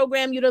STEP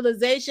program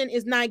utilization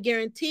is not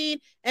guaranteed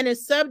and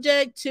is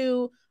subject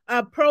to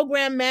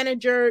program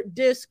manager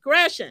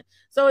discretion.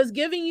 So it's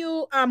giving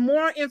you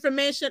more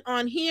information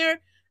on here.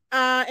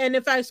 And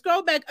if I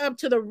scroll back up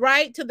to the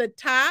right, to the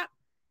top,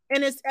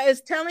 and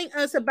it's telling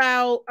us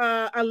about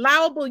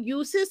allowable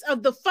uses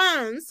of the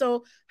funds.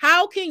 So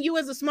how can you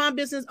as a small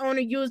business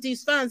owner use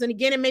these funds? And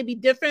again, it may be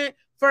different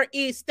for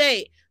each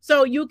state.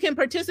 So you can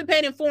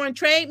participate in foreign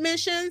trade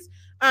missions,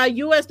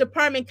 U.S.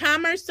 Department of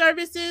Commerce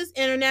services,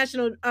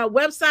 international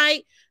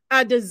website,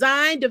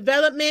 design,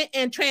 development,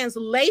 and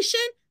translation.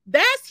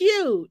 That's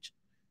huge.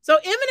 So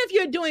even if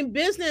you're doing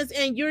business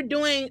and you're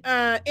doing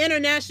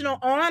international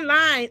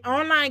online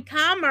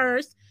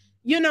commerce,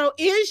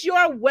 is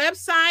your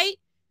website,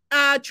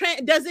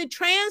 does it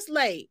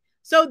translate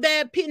so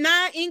that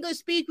non-English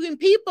speaking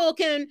people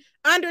can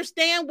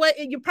understand what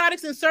your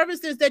products and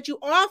services that you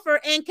offer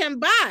and can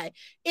buy?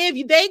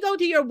 If they go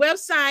to your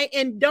website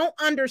and don't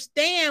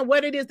understand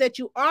what it is that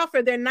you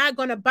offer, they're not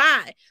going to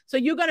buy. So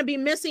you're going to be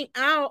missing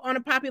out on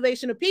a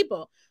population of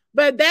people.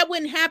 But that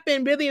wouldn't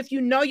happen really if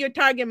you know your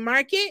target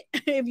market,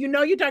 if you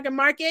know your target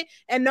market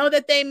and know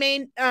that they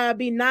may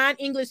be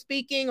non-English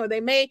speaking, or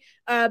they may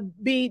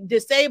be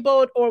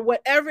disabled, or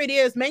whatever it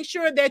is. Make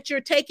sure that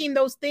you're taking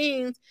those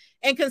things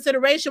in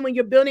consideration when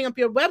you're building up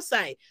your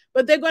website.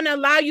 But they're going to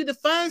allow you the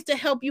funds to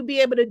help you be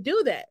able to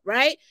do that,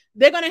 right?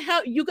 They're going to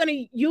help, you're going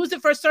to use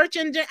it for search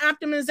engine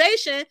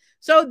optimization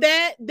so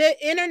that the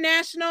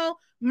international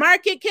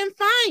market can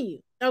find you,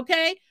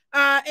 okay?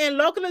 And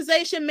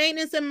localization,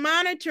 maintenance, and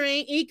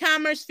monitoring,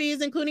 e-commerce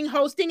fees, including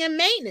hosting and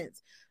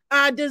maintenance.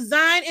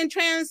 Design and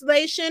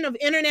translation of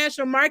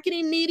international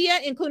marketing media,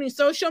 including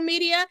social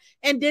media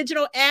and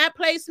digital ad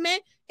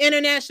placement,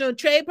 international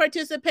trade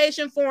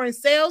participation, foreign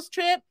sales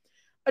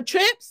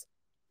trips,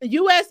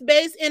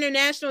 U.S.-based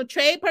international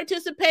trade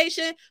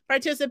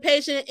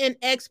participation in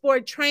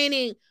export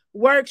training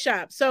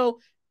workshops. So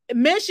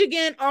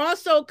Michigan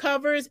also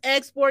covers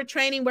export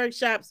training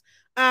workshops,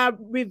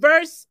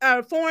 reverse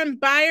foreign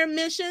buyer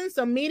missions,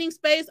 so meeting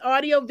space,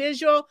 audio,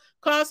 visual,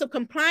 cost of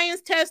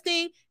compliance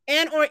testing,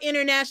 and or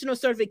international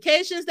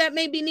certifications that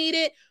may be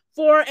needed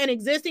for an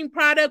existing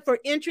product for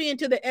entry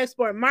into the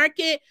export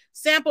market,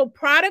 sample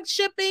product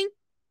shipping,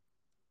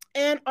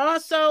 and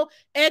also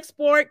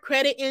export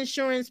credit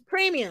insurance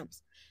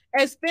premiums.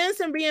 Expense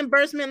and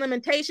reimbursement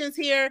limitations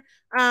here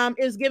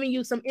is giving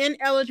you some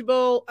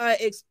ineligible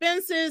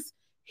expenses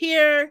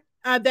here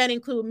that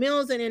include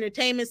meals and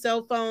entertainment,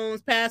 cell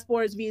phones,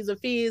 passports, visa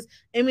fees,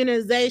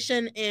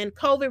 immunization and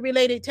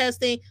COVID-related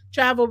testing,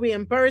 travel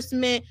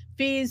reimbursement,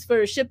 fees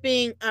for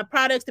shipping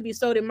products to be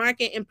sold in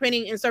market, and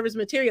printing and service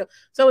material.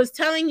 So it's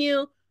telling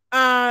you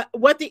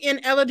what the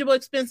ineligible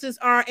expenses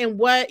are and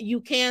what you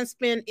can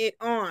spend it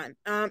on.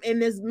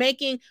 And is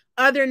making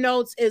other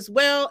notes as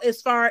well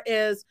as far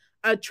as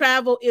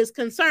travel is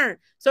concerned.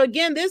 So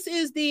again, this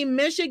is the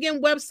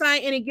Michigan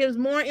website, and it gives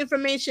more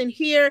information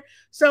here.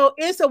 So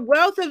it's a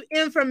wealth of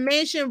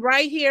information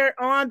right here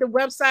on the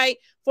website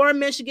for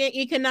Michigan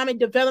Economic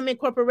Development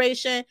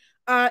Corporation.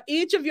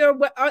 Each of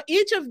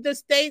the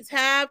states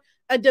have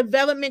a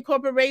development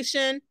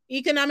corporation,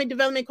 economic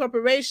development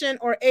corporation,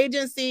 or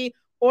agency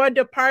or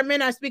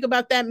department. I speak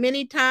about that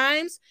many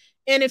times.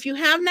 And if you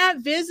have not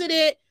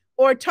visited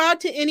or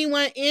talked to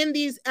anyone in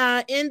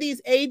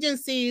these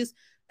agencies,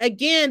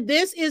 again,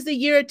 this is the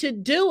year to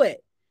do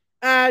it.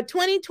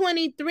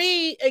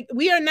 2023,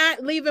 we are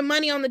not leaving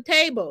money on the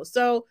table.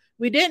 So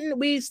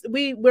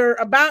we were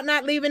about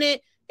not leaving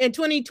it in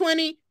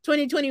 2020,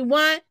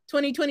 2021,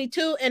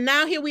 2022, and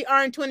now here we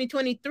are in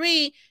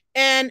 2023.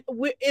 And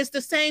it's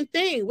the same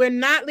thing. We're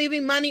not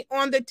leaving money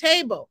on the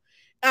table.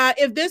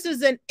 If this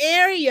is an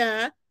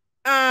area,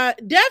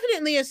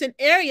 definitely it's an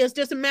area. It's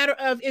just a matter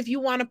of if you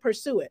want to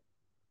pursue it,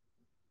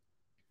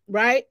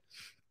 right?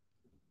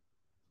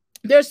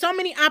 There's so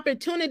many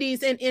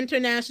opportunities in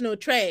international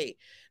trade.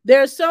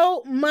 There's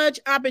so much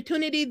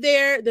opportunity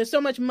there. There's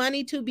so much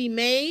money to be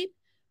made.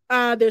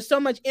 There's so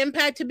much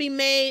impact to be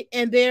made.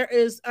 And there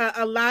is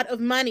a lot of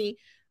money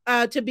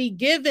to be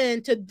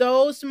given to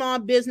those small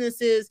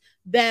businesses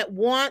that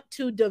want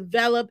to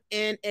develop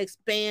and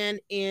expand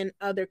in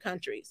other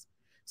countries.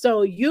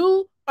 So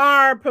you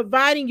are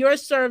providing your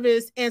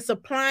service and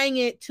supplying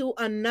it to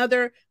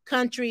another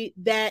country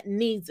that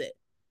needs it.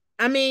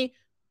 I mean,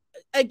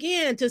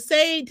 again,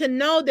 to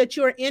know that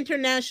you're an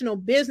international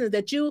business,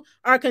 that you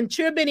are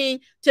contributing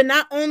to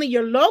not only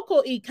your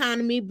local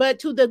economy, but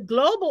to the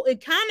global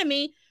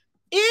economy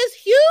is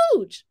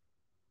huge.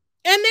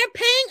 And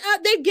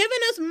they're giving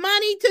us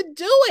money to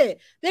do it.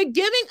 They're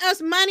giving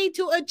us money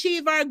to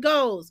achieve our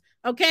goals.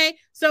 Okay.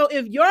 So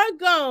if your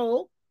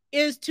goal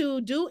is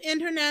to do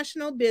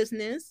international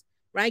business,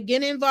 right,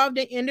 get involved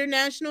in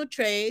international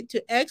trade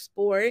to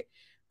export,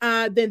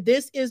 then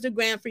this is the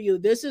grant for you.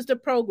 This is the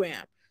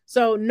program.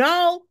 So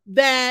know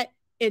that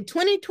in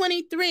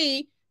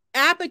 2023,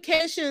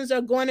 applications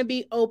are going to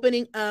be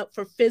opening up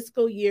for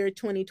fiscal year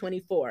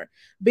 2024.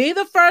 Be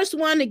the first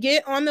one to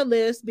get on the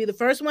list. Be the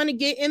first one to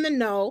get in the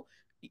know.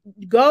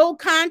 Go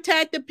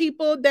contact the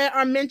people that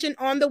are mentioned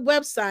on the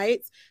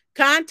websites.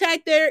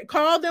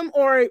 Call them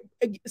or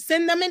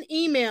send them an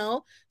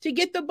email to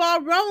get the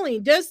ball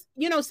rolling. Just,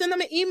 send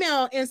them an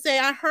email and say,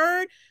 I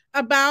heard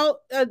about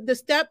the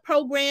STEP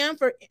program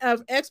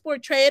of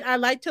export trade. I'd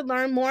like to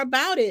learn more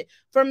about it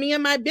for me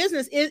and my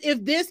business.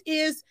 If this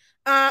is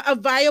a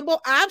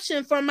viable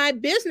option for my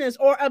business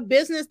or a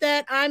business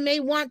that I may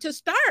want to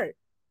start.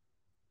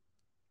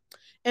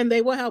 And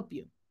they will help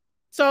you.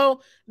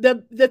 So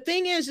the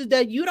thing is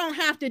that you don't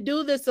have to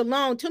do this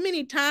alone. Too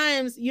many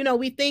times,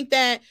 we think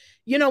that,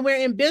 we're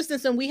in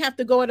business and we have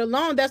to go it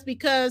alone. That's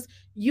because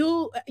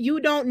you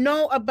don't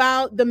know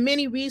about the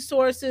many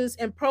resources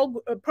and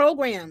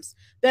programs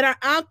that are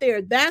out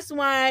there. That's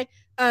why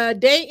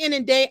day in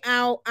and day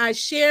out, I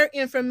share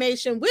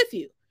information with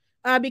you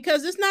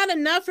because it's not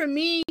enough for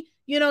me,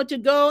 to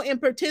go and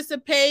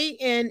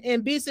participate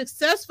and be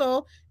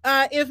successful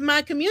if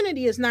my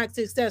community is not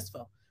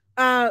successful.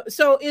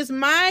 So is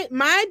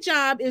my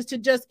job is to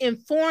just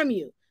inform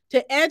you,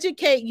 to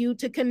educate you,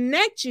 to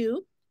connect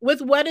you with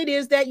what it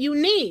is that you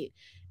need.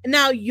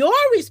 Now, your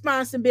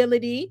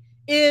responsibility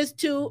is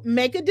to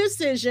make a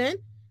decision,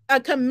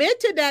 commit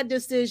to that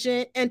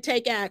decision, and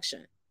take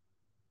action.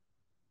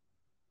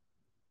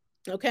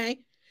 Okay.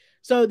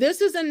 So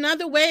this is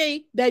another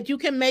way that you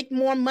can make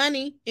more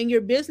money in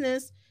your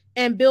business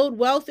and build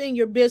wealth in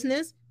your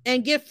business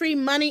and get free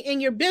money in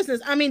your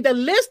business. I mean, the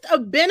list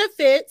of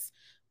benefits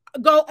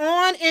go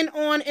on and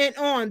on and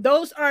on.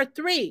 Those are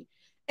 3.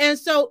 And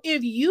so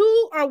if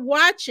you are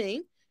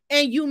watching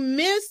and you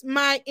miss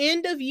my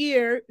end of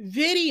year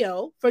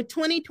video for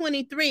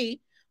 2023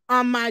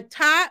 on my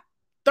top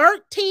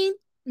 13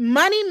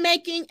 money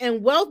making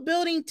and wealth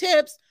building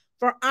tips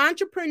for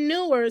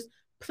entrepreneurs,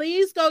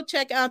 please go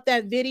check out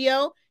that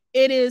video.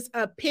 It is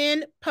a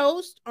pinned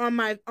post on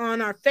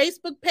our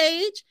Facebook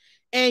page,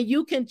 and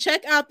you can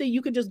check out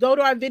you can just go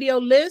to our video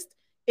list.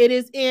 It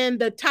is in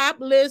the top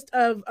list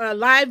of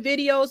live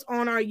videos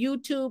on our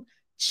YouTube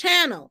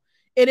channel.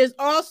 It is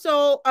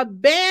also a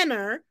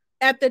banner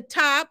at the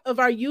top of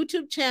our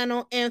YouTube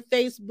channel and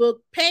Facebook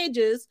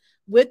pages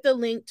with the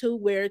link to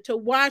where to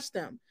watch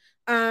them.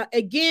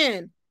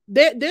 Again,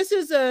 this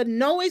is a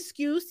no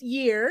excuse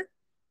year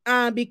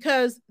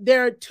because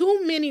there are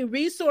too many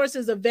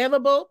resources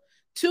available,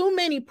 too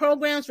many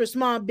programs for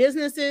small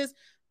businesses.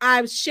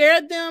 I've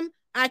shared them.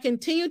 I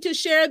continue to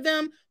share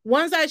them.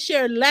 Ones I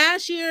shared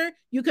last year,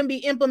 you can be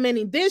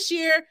implementing this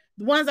year.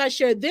 The ones I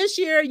shared this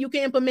year, you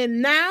can implement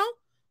now,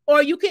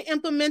 or you can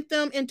implement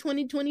them in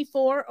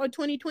 2024 or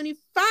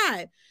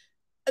 2025.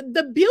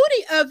 The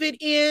beauty of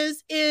it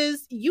is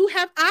you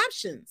have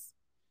options,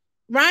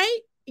 right?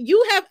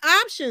 You have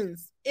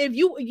options if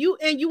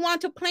you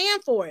want to plan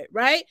for it,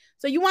 right?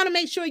 So you want to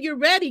make sure you're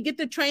ready, get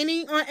the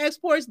training on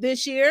exports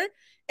this year,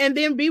 and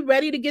then be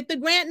ready to get the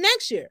grant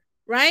next year,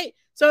 right?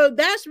 So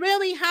that's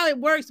really how it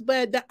works.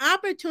 But the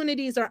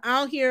opportunities are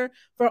out here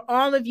for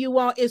all of you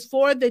all. Is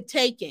for the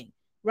taking,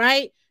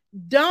 right?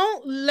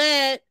 Don't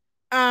let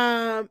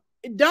not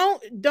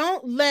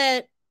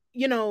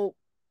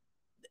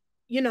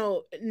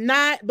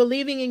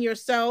believing in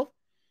yourself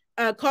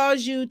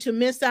cause you to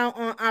miss out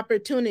on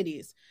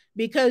opportunities,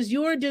 because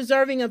you're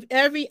deserving of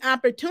every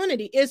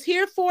opportunity. It's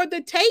here for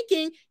the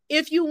taking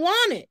if you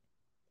want it.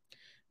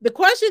 The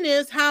question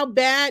is, how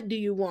bad do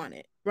you want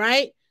it,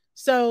 right?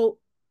 So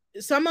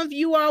some of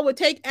you all will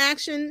take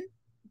action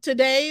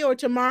today or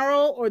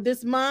tomorrow or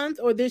this month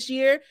or this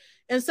year,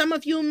 and some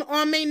of you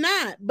all may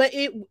not. But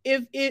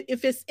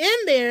if it's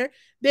in there,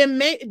 then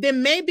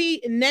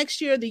maybe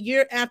next year, the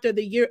year after,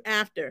 the year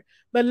after.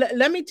 But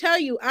let me tell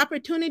you,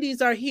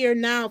 opportunities are here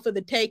now for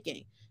the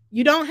taking.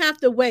 You don't have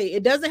to wait.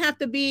 It doesn't have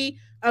to be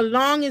a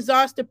long,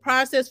 exhaustive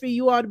process for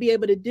you all to be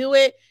able to do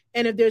it.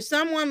 And if there's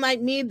someone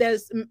like me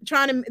that's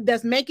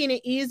making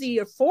it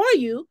easier for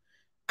you,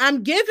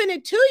 I'm giving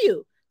it to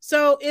you.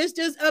 So it's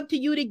just up to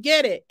you to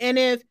get it. And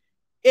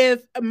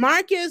if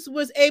Marcus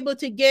was able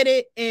to get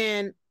it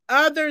and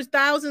others,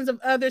 thousands of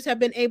others have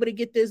been able to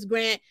get this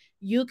grant,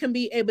 you can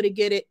be able to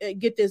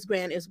get this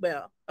grant as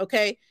well.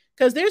 Okay.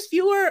 Because there's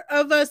fewer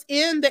of us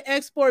in the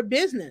export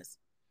business.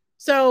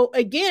 So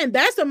again,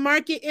 that's a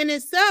market in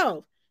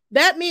itself.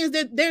 That means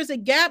that there's a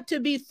gap to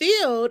be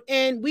filled,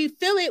 and we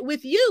fill it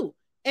with you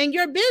and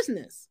your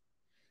business.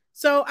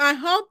 So I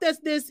hope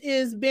that this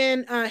has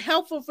been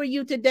helpful for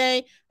you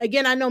today.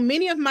 Again, I know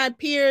many of my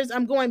peers,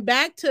 I'm going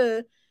back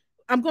to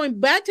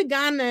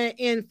Ghana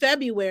in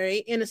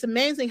February, and it's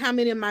amazing how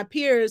many of my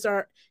peers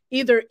are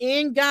either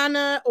in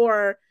Ghana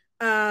or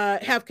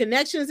have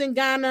connections in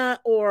Ghana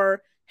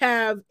or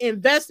have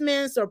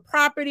investments or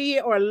property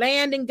or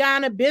land in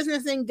Ghana,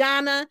 business in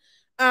Ghana.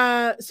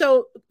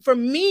 So for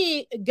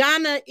me,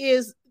 Ghana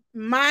is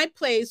my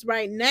place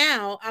right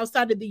now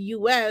outside of the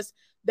US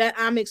that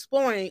I'm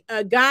exploring.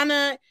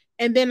 Ghana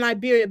and then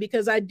Liberia,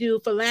 because I do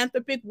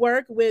philanthropic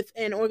work with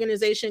an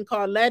organization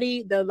called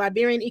LEDI, the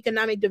Liberian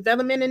Economic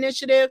Development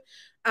Initiative,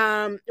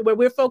 where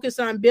we're focused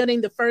on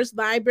building the first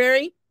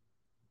library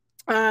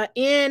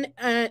in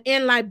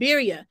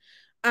Liberia.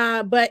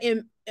 But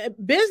in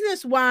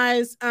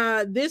business-wise,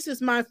 this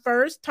is my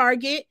first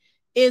target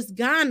is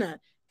Ghana.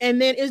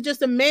 And then it's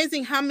just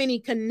amazing how many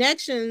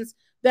connections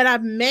that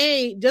I've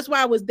made just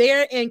while I was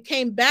there and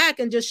came back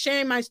and just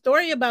sharing my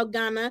story about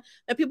Ghana,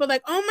 that people are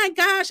like, oh my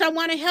gosh, I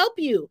want to help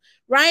you,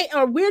 right?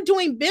 Or we're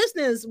doing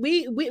business.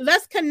 We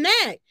let's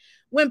connect.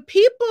 When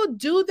people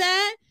do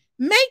that,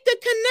 make the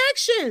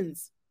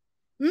connections.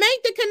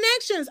 Make the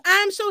connections.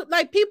 I'm so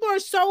like, people are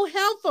so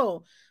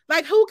helpful.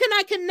 Like, who can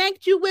I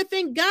connect you with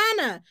in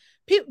Ghana?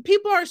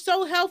 People are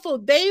so helpful.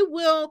 They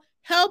will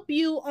help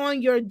you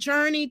on your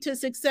journey to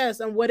success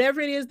and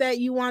whatever it is that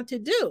you want to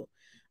do.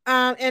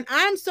 And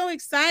I'm so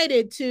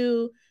excited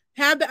to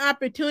have the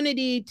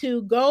opportunity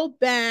to go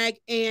back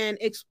and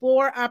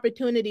explore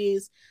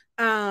opportunities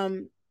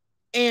and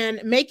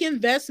make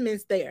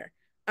investments there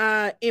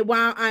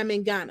while I'm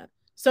in Ghana.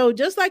 So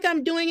just like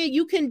I'm doing it,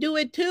 you can do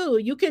it too.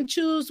 You can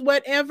choose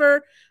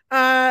whatever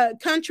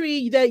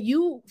country that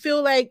you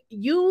feel like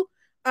you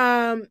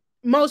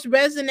most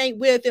resonate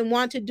with and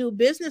want to do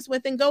business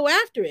with, and go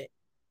after it.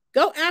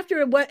 Go after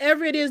it,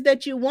 whatever it is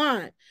that you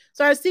want.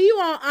 So I see you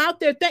all out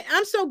there.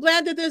 I'm so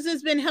glad that this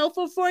has been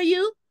helpful for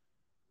you.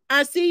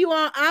 I see you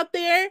all out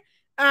there.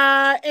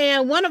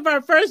 And one of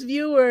our first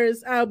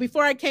viewers,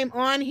 before I came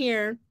on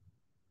here,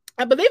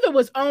 I believe it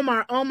was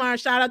Omar. Omar,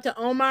 shout out to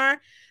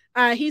Omar.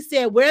 He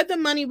said, where the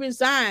money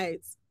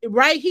resides,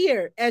 right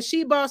here at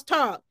She Boss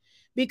Talk,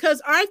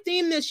 because our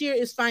theme this year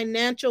is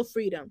financial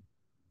freedom.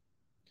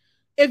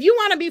 If you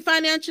want to be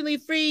financially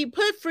free,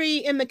 put free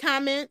in the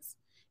comments.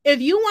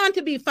 If you want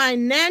to be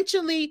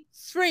financially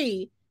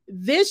free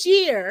this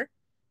year,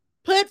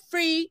 put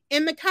free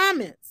in the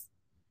comments,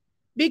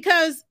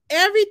 because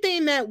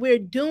everything that we're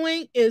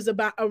doing is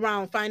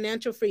around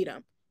financial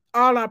freedom.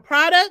 All our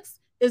products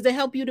is to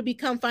help you to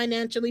become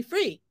financially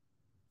free.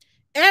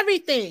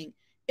 Everything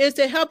is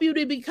to help you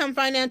to become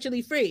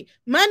financially free.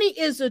 Money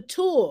is a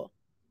tool.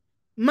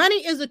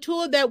 Money is a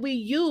tool that we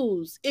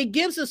use. It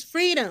gives us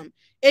freedom.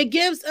 It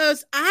gives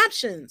us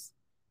options.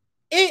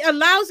 It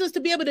allows us to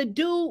be able to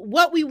do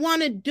what we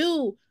want to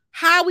do,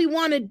 how we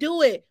want to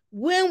do it,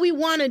 when we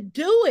want to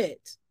do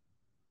it.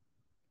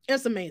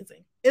 It's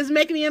amazing. It's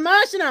making me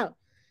emotional,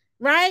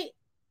 right?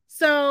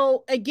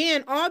 So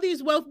again, all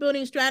these wealth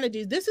building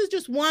strategies, this is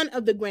just one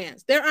of the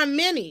grants. There are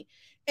many.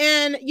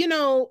 And, you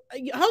know,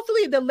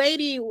 hopefully the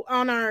lady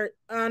on our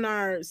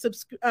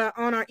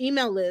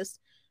email list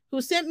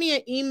who sent me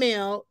an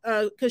email,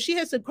 because she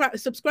has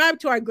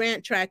subscribed to our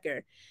grant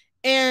tracker.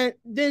 And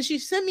then she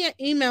sent me an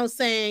email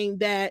saying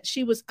that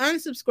she was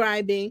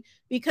unsubscribing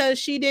because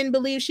she didn't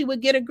believe she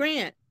would get a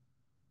grant.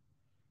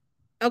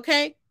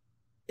 Okay.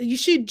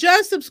 She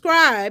just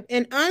subscribed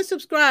and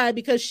unsubscribed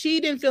because she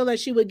didn't feel that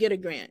she would get a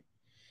grant.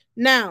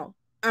 Now,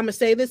 I'm going to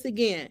say this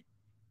again.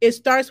 It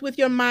starts with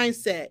your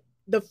mindset.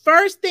 The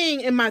first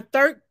thing in my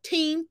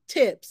 13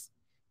 tips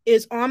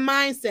is on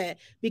mindset,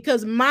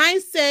 because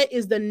mindset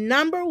is the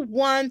number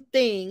one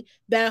thing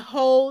that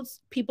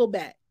holds people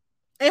back.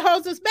 It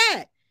holds us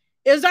back.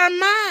 Is our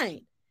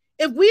mind.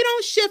 If we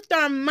don't shift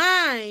our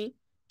mind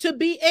to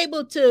be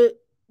able to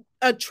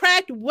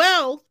attract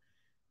wealth,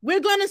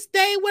 we're going to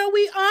stay where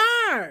we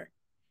are.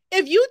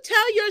 If you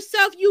tell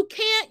yourself you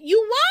can't,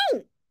 you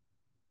won't.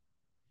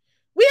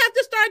 We have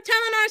to start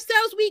telling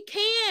ourselves we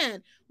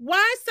can.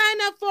 Why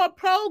sign up for a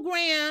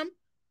program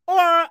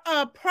or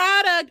a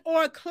product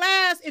or a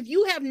class if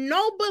you have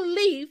no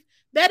belief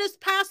that it's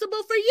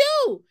possible for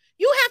you?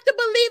 You have to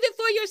believe it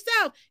for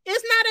yourself.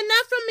 It's not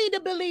enough for me to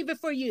believe it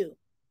for you.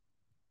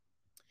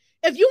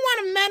 If you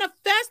want to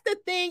manifest the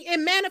thing, it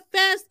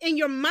manifests in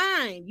your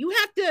mind. You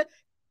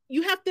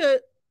have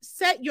to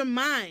set your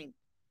mind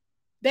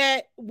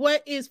that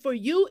what is for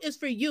you is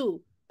for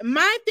you.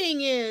 my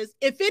thing is,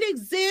 if it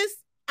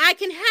exists, I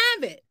can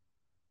have it.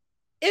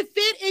 If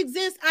it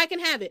exists, I can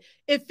have it.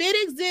 If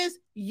it exists,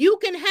 you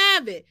can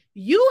have it.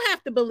 You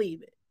have to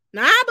believe it.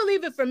 Now, I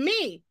believe it for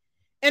me.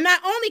 And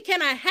not only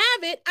can I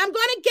have it, I'm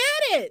going to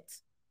get it.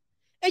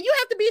 And you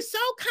have to be so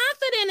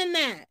confident in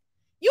that.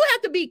 You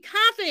have to be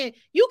confident.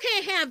 You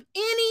can't have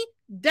any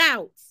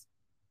doubts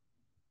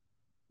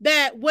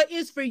that what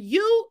is for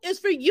you is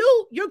for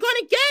you. You're going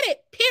to get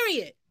it,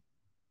 period.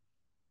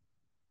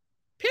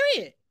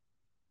 Period.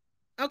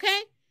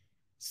 Okay?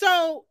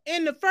 So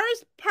in the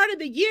first part of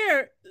the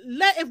year,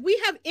 if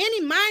we have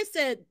any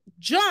mindset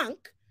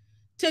junk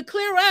to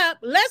clear up,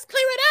 let's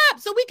clear it up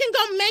so we can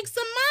go make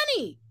some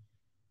money.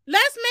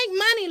 Let's make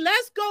money.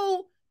 Let's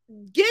go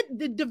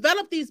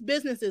develop these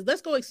businesses.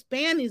 Let's go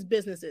expand these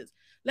businesses.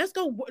 Let's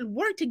go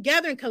work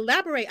together and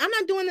collaborate. I'm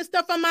not doing this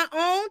stuff on my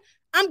own.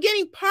 I'm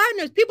getting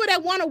partners, people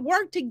that want to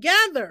work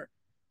together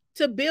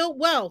to build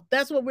wealth.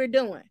 That's what we're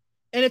doing.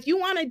 And if you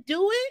want to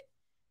do it,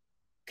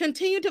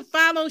 continue to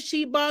follow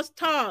She Boss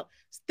Talk.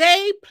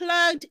 Stay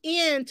plugged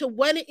in to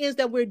what it is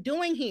that we're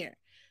doing here,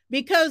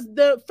 because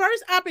the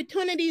first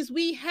opportunities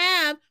we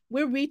have,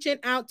 we're reaching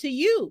out to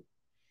you.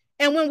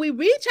 And when we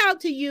reach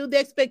out to you, the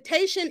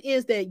expectation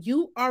is that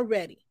you are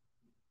ready.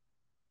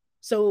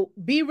 So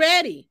be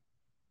ready.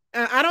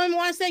 I don't even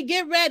want to say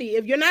get ready.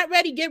 If you're not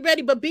ready, get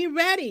ready, but be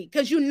ready,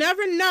 because you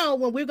never know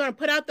when we're going to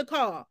put out the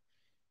call.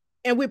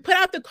 And we put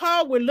out the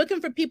call, we're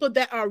looking for people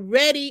that are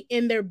ready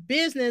in their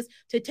business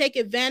to take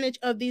advantage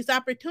of these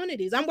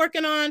opportunities. I'm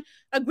working on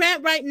a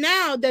grant right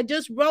now that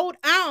just rolled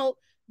out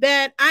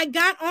that I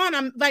got on.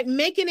 I'm like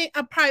making it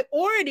a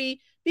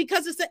priority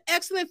because it's an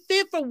excellent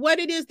fit for what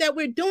it is that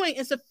we're doing.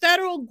 It's a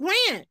federal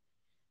grant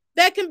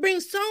that can bring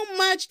so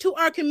much to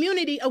our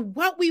community of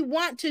what we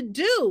want to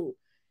do,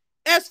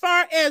 as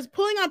far as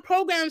pulling our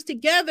programs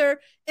together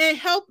and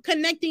help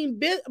connecting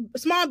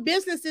small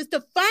businesses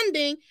to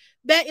funding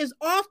that is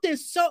often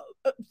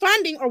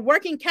funding or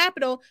working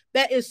capital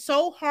that is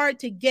so hard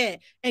to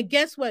get. And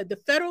guess what? The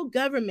federal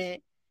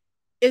government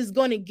is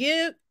going to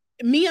give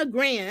me a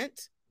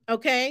grant,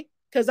 okay?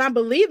 Because I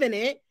believe in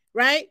it,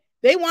 right?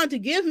 They want to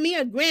give me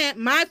a grant,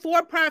 my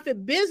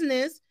for-profit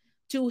business,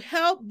 to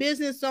help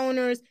business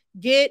owners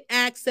get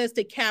access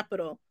to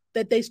capital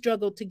that they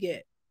struggle to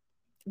get.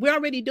 We're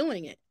already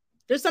doing it.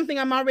 There's something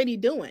I'm already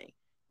doing,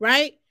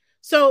 right?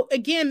 So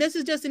again, this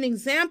is just an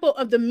example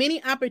of the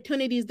many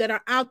opportunities that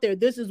are out there.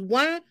 This is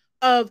one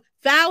of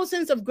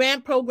thousands of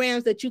grant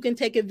programs that you can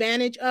take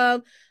advantage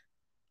of.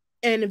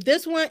 And if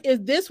this one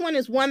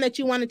is one that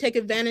you want to take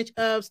advantage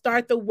of,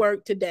 start the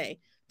work today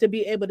to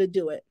be able to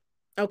do it.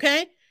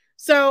 Okay?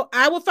 So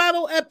I will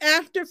follow up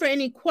after for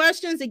any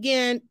questions.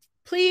 Again,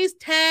 please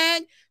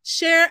tag,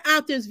 share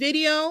out this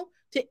video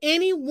to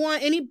anyone,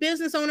 any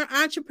business owner,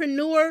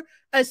 entrepreneur,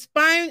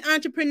 aspiring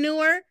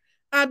entrepreneur,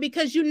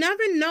 because you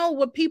never know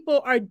what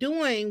people are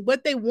doing,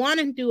 what they want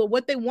to do, or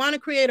what they want to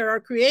create or are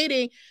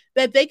creating,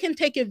 that they can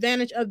take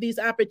advantage of these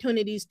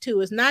opportunities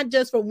too. It's not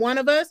just for one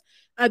of us.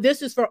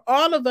 This is for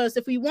all of us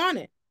if we want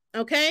it.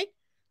 Okay?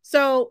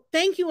 So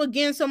thank you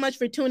again so much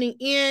for tuning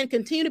in.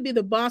 Continue to be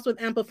the boss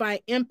with Amplify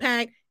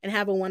Impact and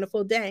have a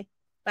wonderful day.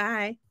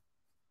 Bye.